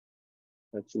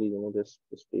 Actually, just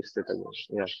paste it again.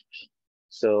 Yeah.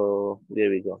 So there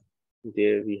we go.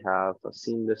 There we have a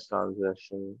seamless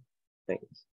transaction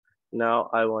things. Now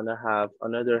I wanna have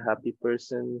another happy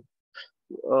person.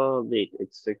 Oh wait,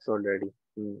 it's six already.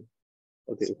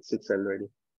 Okay, it's six already.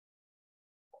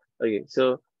 Okay,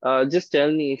 so just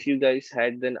tell me if you guys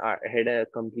had a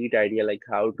complete idea like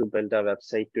how to build a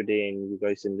website today, and you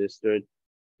guys understood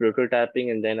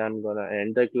prototyping, and then I'm gonna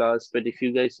end the class. But if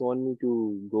you guys want me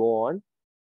to go on,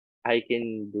 I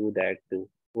can do that too.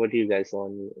 What do you guys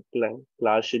want me?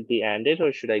 Class should be ended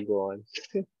or should I go on?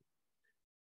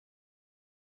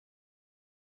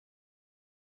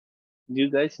 Do you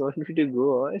guys want me to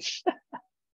go on?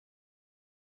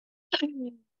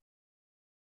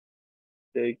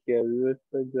 Thank you everyone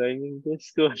for joining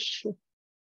this course.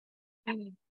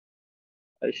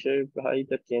 Ashar bhai,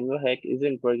 the Canva hack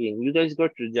isn't working. You guys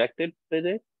got rejected with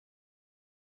it?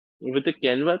 With the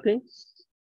Canva thing?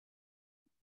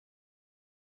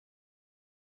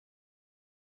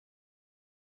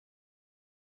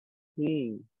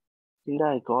 Hmm. Yeah,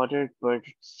 I got it, but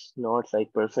it's not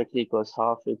like perfectly because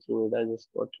halfway through it I just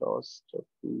got lost.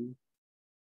 Okay.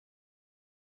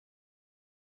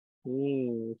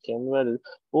 Canva.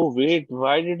 Oh wait,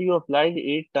 why did you apply it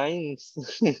 8 times?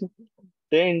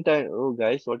 10 times. Oh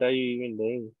guys, what are you even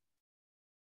doing?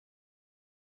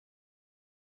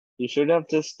 You should have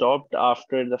just stopped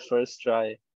after the first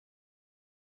try.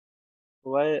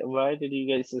 Why did you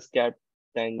guys just kept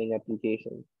sending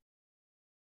applications?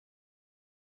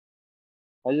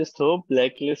 I just hope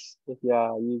blacklist.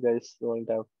 Yeah, you guys won't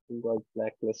have got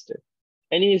blacklisted.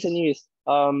 Anyways,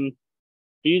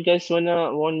 do you guys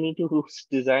want me to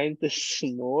design this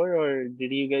more, or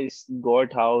did you guys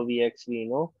got how we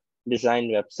actually design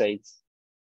websites?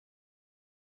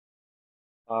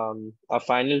 A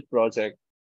final project.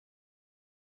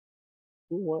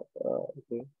 What?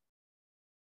 Okay.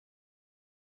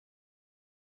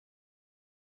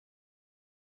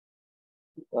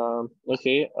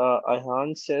 Okay.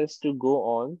 Ayhan says to go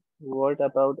on. What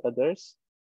about others?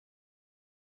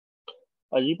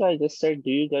 Aliba, I just said, do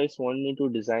you guys want me to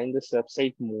design this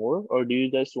website more, or do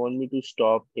you guys want me to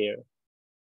stop here?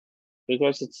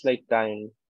 Because it's like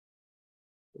time.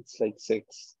 It's like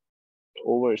six,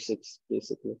 over six,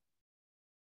 basically.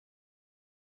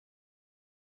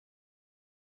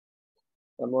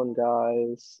 Come on,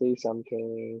 guys, say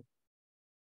something.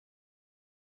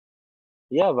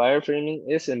 Yeah, wireframing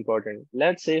is important.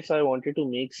 Let's say if I wanted to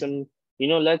make some,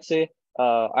 let's say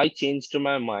I changed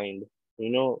my mind,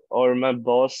 or my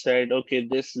boss said, okay,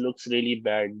 this looks really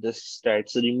bad, this stat,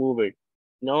 so remove it.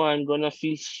 Now I'm gonna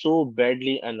feel so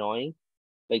badly annoying,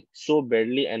 like so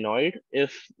badly annoyed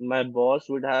if my boss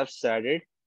would have said it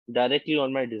directly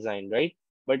on my design, right?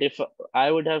 But if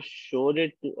I would have showed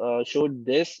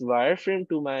this wireframe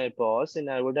to my boss, and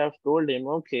I would have told him,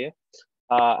 okay,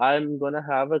 I'm gonna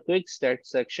have a quick stat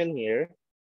section here,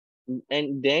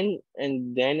 and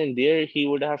there he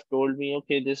would have told me,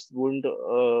 okay, this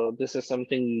is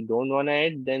something you don't want to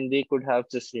add. Then they could have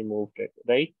just removed it,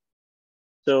 right?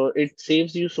 So it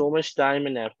saves you so much time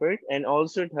and effort, and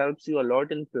also it helps you a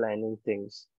lot in planning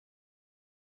things.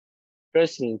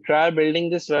 Trust me, try building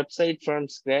this website from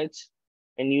scratch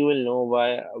and you will know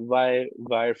why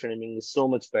wireframing is so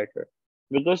much better.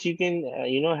 Because you can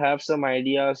have some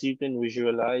ideas, you can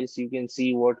visualize, you can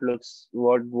see what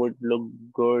would look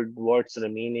good, what's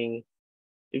remaining.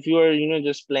 If you are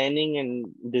just planning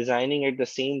and designing at the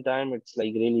same time, it's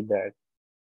like really bad.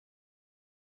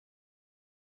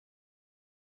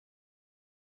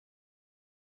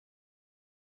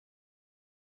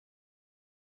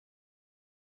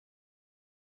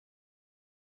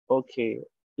 Okay,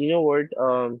 you know what?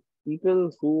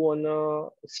 People who wanna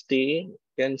stay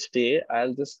can stay.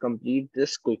 I'll just complete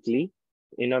this quickly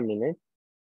in a minute,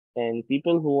 and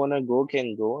people who wanna go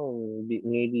can go, and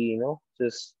maybe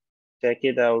just check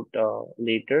it out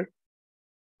later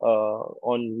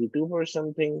on YouTube or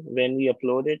something when we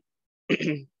upload it.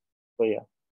 So yeah,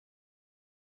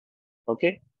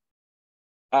 okay.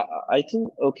 I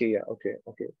think okay, yeah, okay.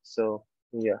 So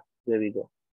yeah, there we go.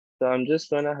 So I'm just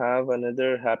gonna have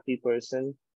another happy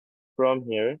person from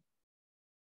here.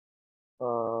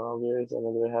 Where is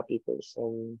another happy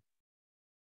person?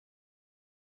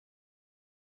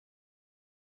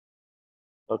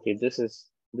 Okay, this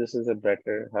is a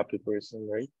better happy person,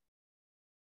 right?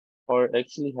 Or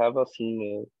actually have a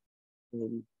female.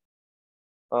 Maybe.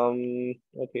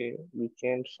 Okay, we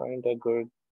can't find a good.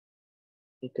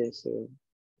 Okay, so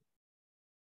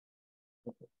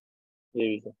there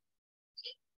we go.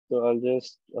 So I'll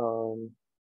just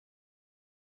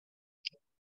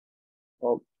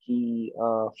okay,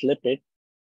 flip it.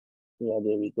 Yeah,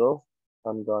 there we go.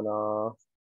 I'm gonna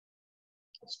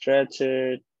stretch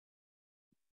it.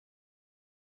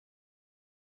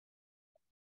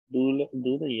 Do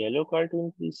the yellow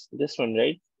cartoon, please. This one,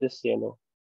 right? This yellow.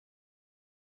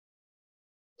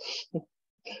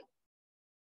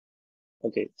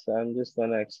 Okay, so I'm just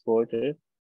gonna export it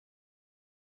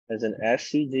as an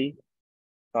SCG,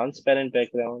 transparent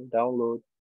background, download.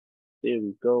 There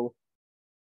we go.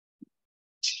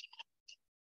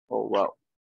 Oh wow.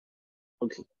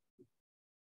 Okay,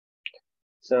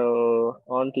 so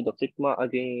on to the Figma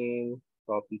again.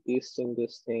 Copy pasting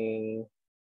this thing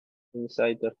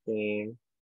inside the frame.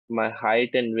 My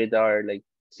height and width are like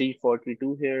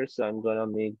 342 here, so I'm gonna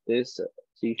make this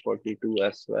 342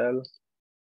 as well.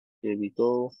 Here we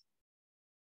go.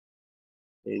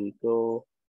 Here we go.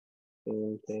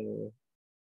 Same thing.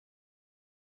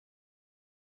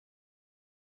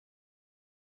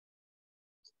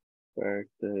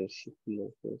 Character should be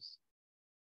like this.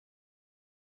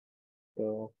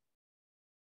 So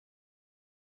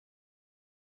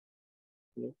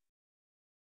yeah.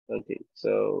 Okay,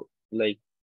 so like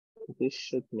this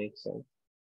should make sense.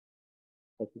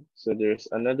 Okay, so there's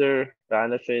another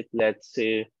benefit. Let's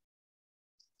say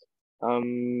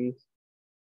 5%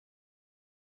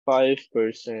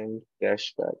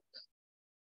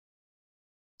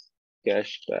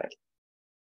 cashback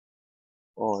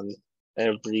on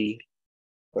every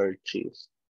purchase.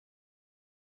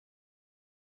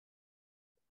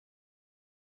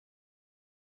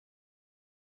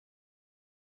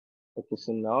 Okay,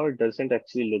 so now it doesn't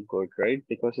actually look good, right?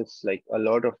 Because it's like a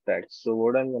lot of text. So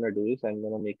what I'm gonna do is I'm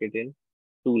gonna make it in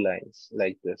 2 lines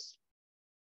like this.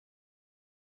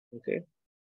 Okay,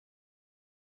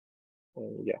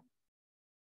 and yeah,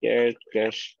 get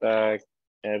cashback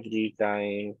every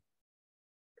time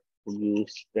you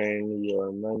spend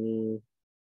your money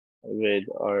with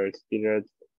our Spirit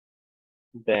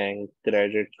Bank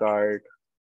credit card.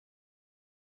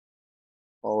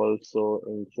 Also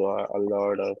enjoy a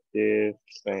lot of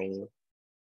gifts and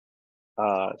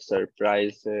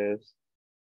surprises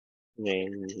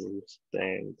when you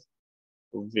spend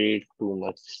way too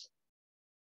much.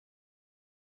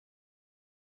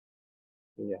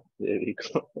 Yeah, there we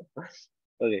go.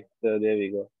 Okay, so there we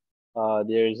go.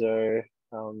 There's our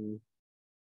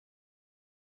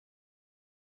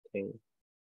thing.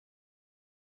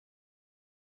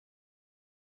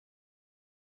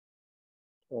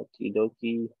 Okie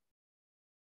dokie.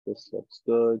 This looks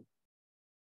good.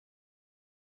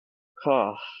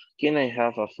 Huh. Can I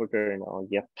have a footer now?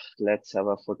 Yep. Let's have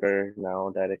a footer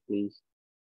now directly.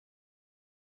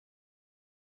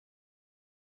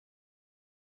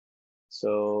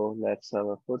 So let's have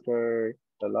a footer,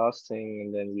 the last thing,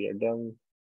 and then we are done.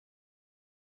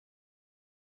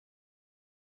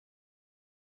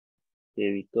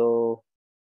 Here we go.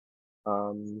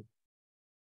 Um,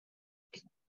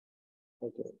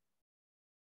 okay.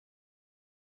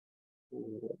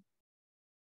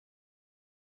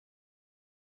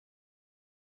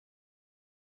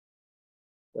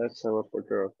 Let's have a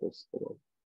footer of this.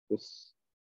 This.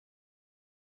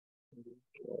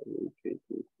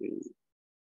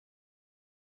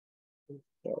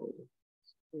 Okay,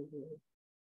 Okay,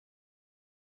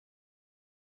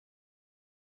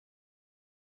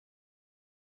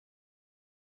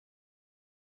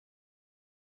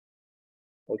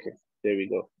 there we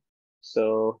go.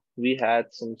 So we had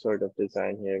some sort of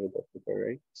design here with the figure,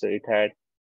 right? So it had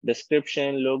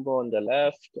description, logo on the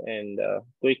left, and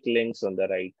quick links on the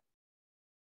right.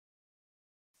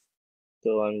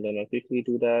 So I'm gonna quickly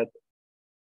do that.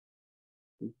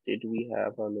 Did we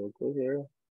have a logo here?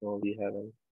 No, we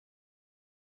haven't.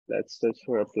 Let's search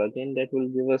for a plugin that will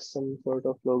give us some sort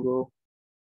of logo.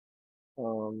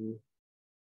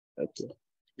 Okay,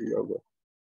 logo,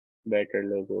 better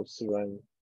logos run.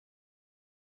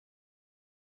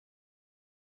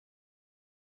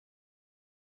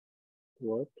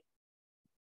 What?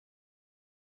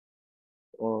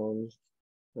 I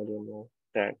don't know.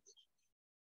 Tag.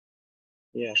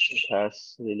 Yeah, it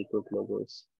has really good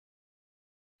logos.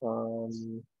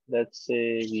 Let's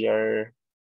say we are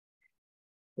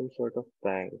some sort of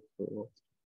bank. So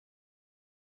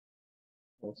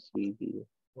SVB.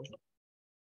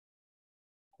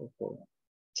 Okay.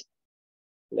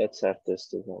 Let's have this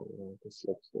design. This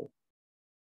looks good.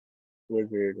 Where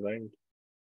did it went?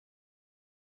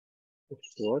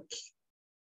 What?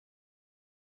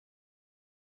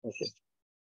 Okay.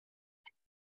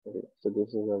 Okay. So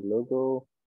this is our logo.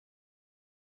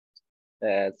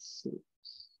 That's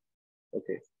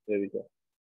okay. There we go.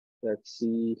 Let's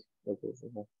see. Okay.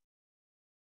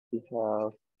 We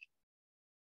have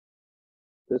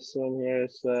this one here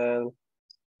as well.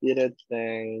 Red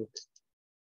Bank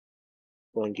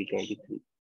 2023.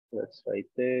 Let's write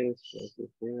this. Let's go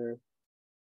here.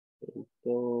 There we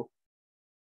go.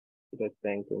 Red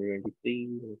Bank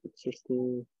 2023. Make it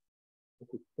 15.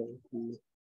 Make it 20.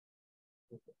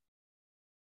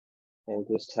 And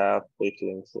just have quick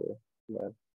links here. Yeah.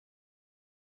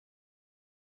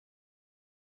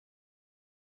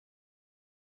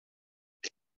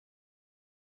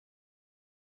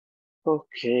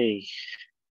 Okay.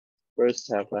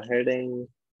 First have a heading,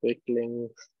 quick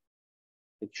link.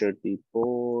 It should be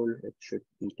bold. It should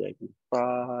be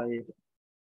 25.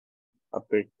 A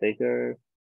bit bigger.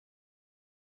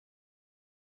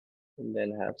 And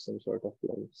then have some sort of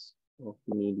links of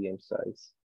medium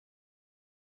size.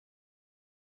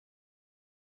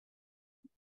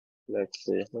 Let's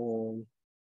say home.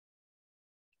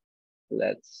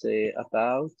 Let's say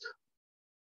about.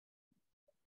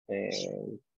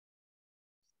 And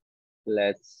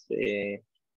let's say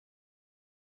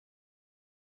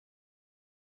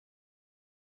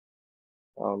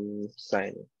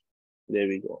sign. There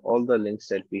we go. All the links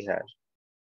that we had.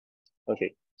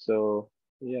 Okay, so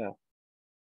yeah.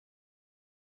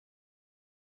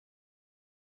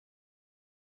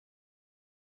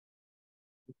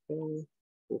 Okay,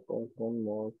 so one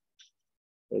more,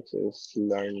 which is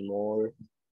learn more.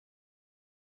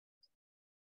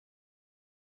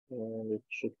 And it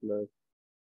should look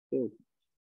good.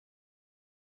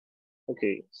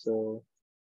 Okay, so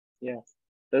yeah.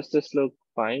 Does this look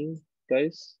fine,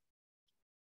 guys?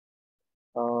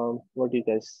 What do you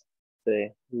guys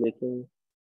say?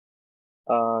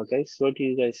 Guys, what do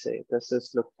you guys say? Does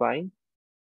this look fine?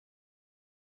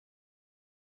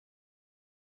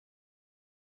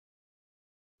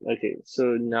 Okay,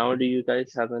 so now do you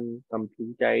guys have a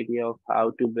complete idea of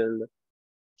how to build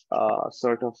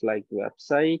sort of like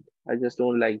website? I just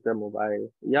don't like the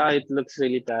mobile. Yeah, it looks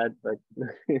really bad, but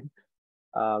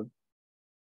uh,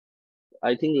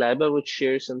 I think Liba would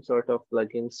share some sort of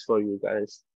plugins for you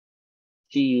guys.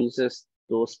 She uses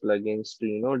those plugins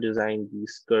to, design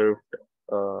these curved,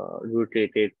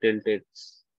 rotated, tilted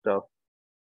stuff.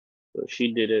 So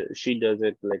she did it. She does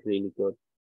it like really good.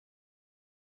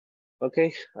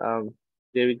 Okay.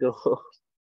 There we go.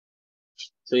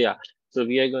 So yeah. So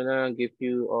we are gonna give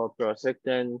you a project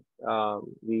and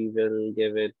we will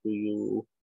give it to you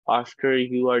after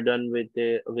you are done with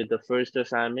the first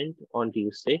assignment on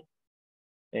Tuesday.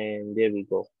 And there we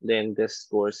go. Then this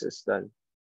course is done.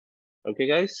 Okay,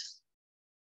 guys.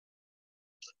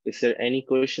 Is there any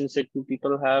questions that you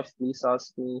people have? Please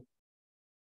ask me.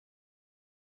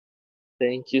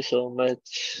 Thank you so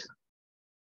much,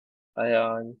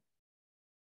 Ayan.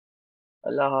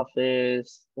 Allah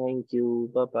Hafiz. Thank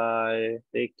you. Bye bye.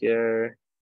 Take care.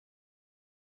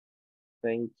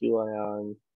 Thank you,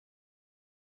 Ayan.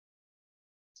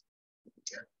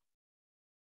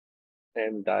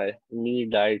 And die. Me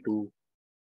die too.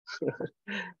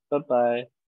 Bye bye.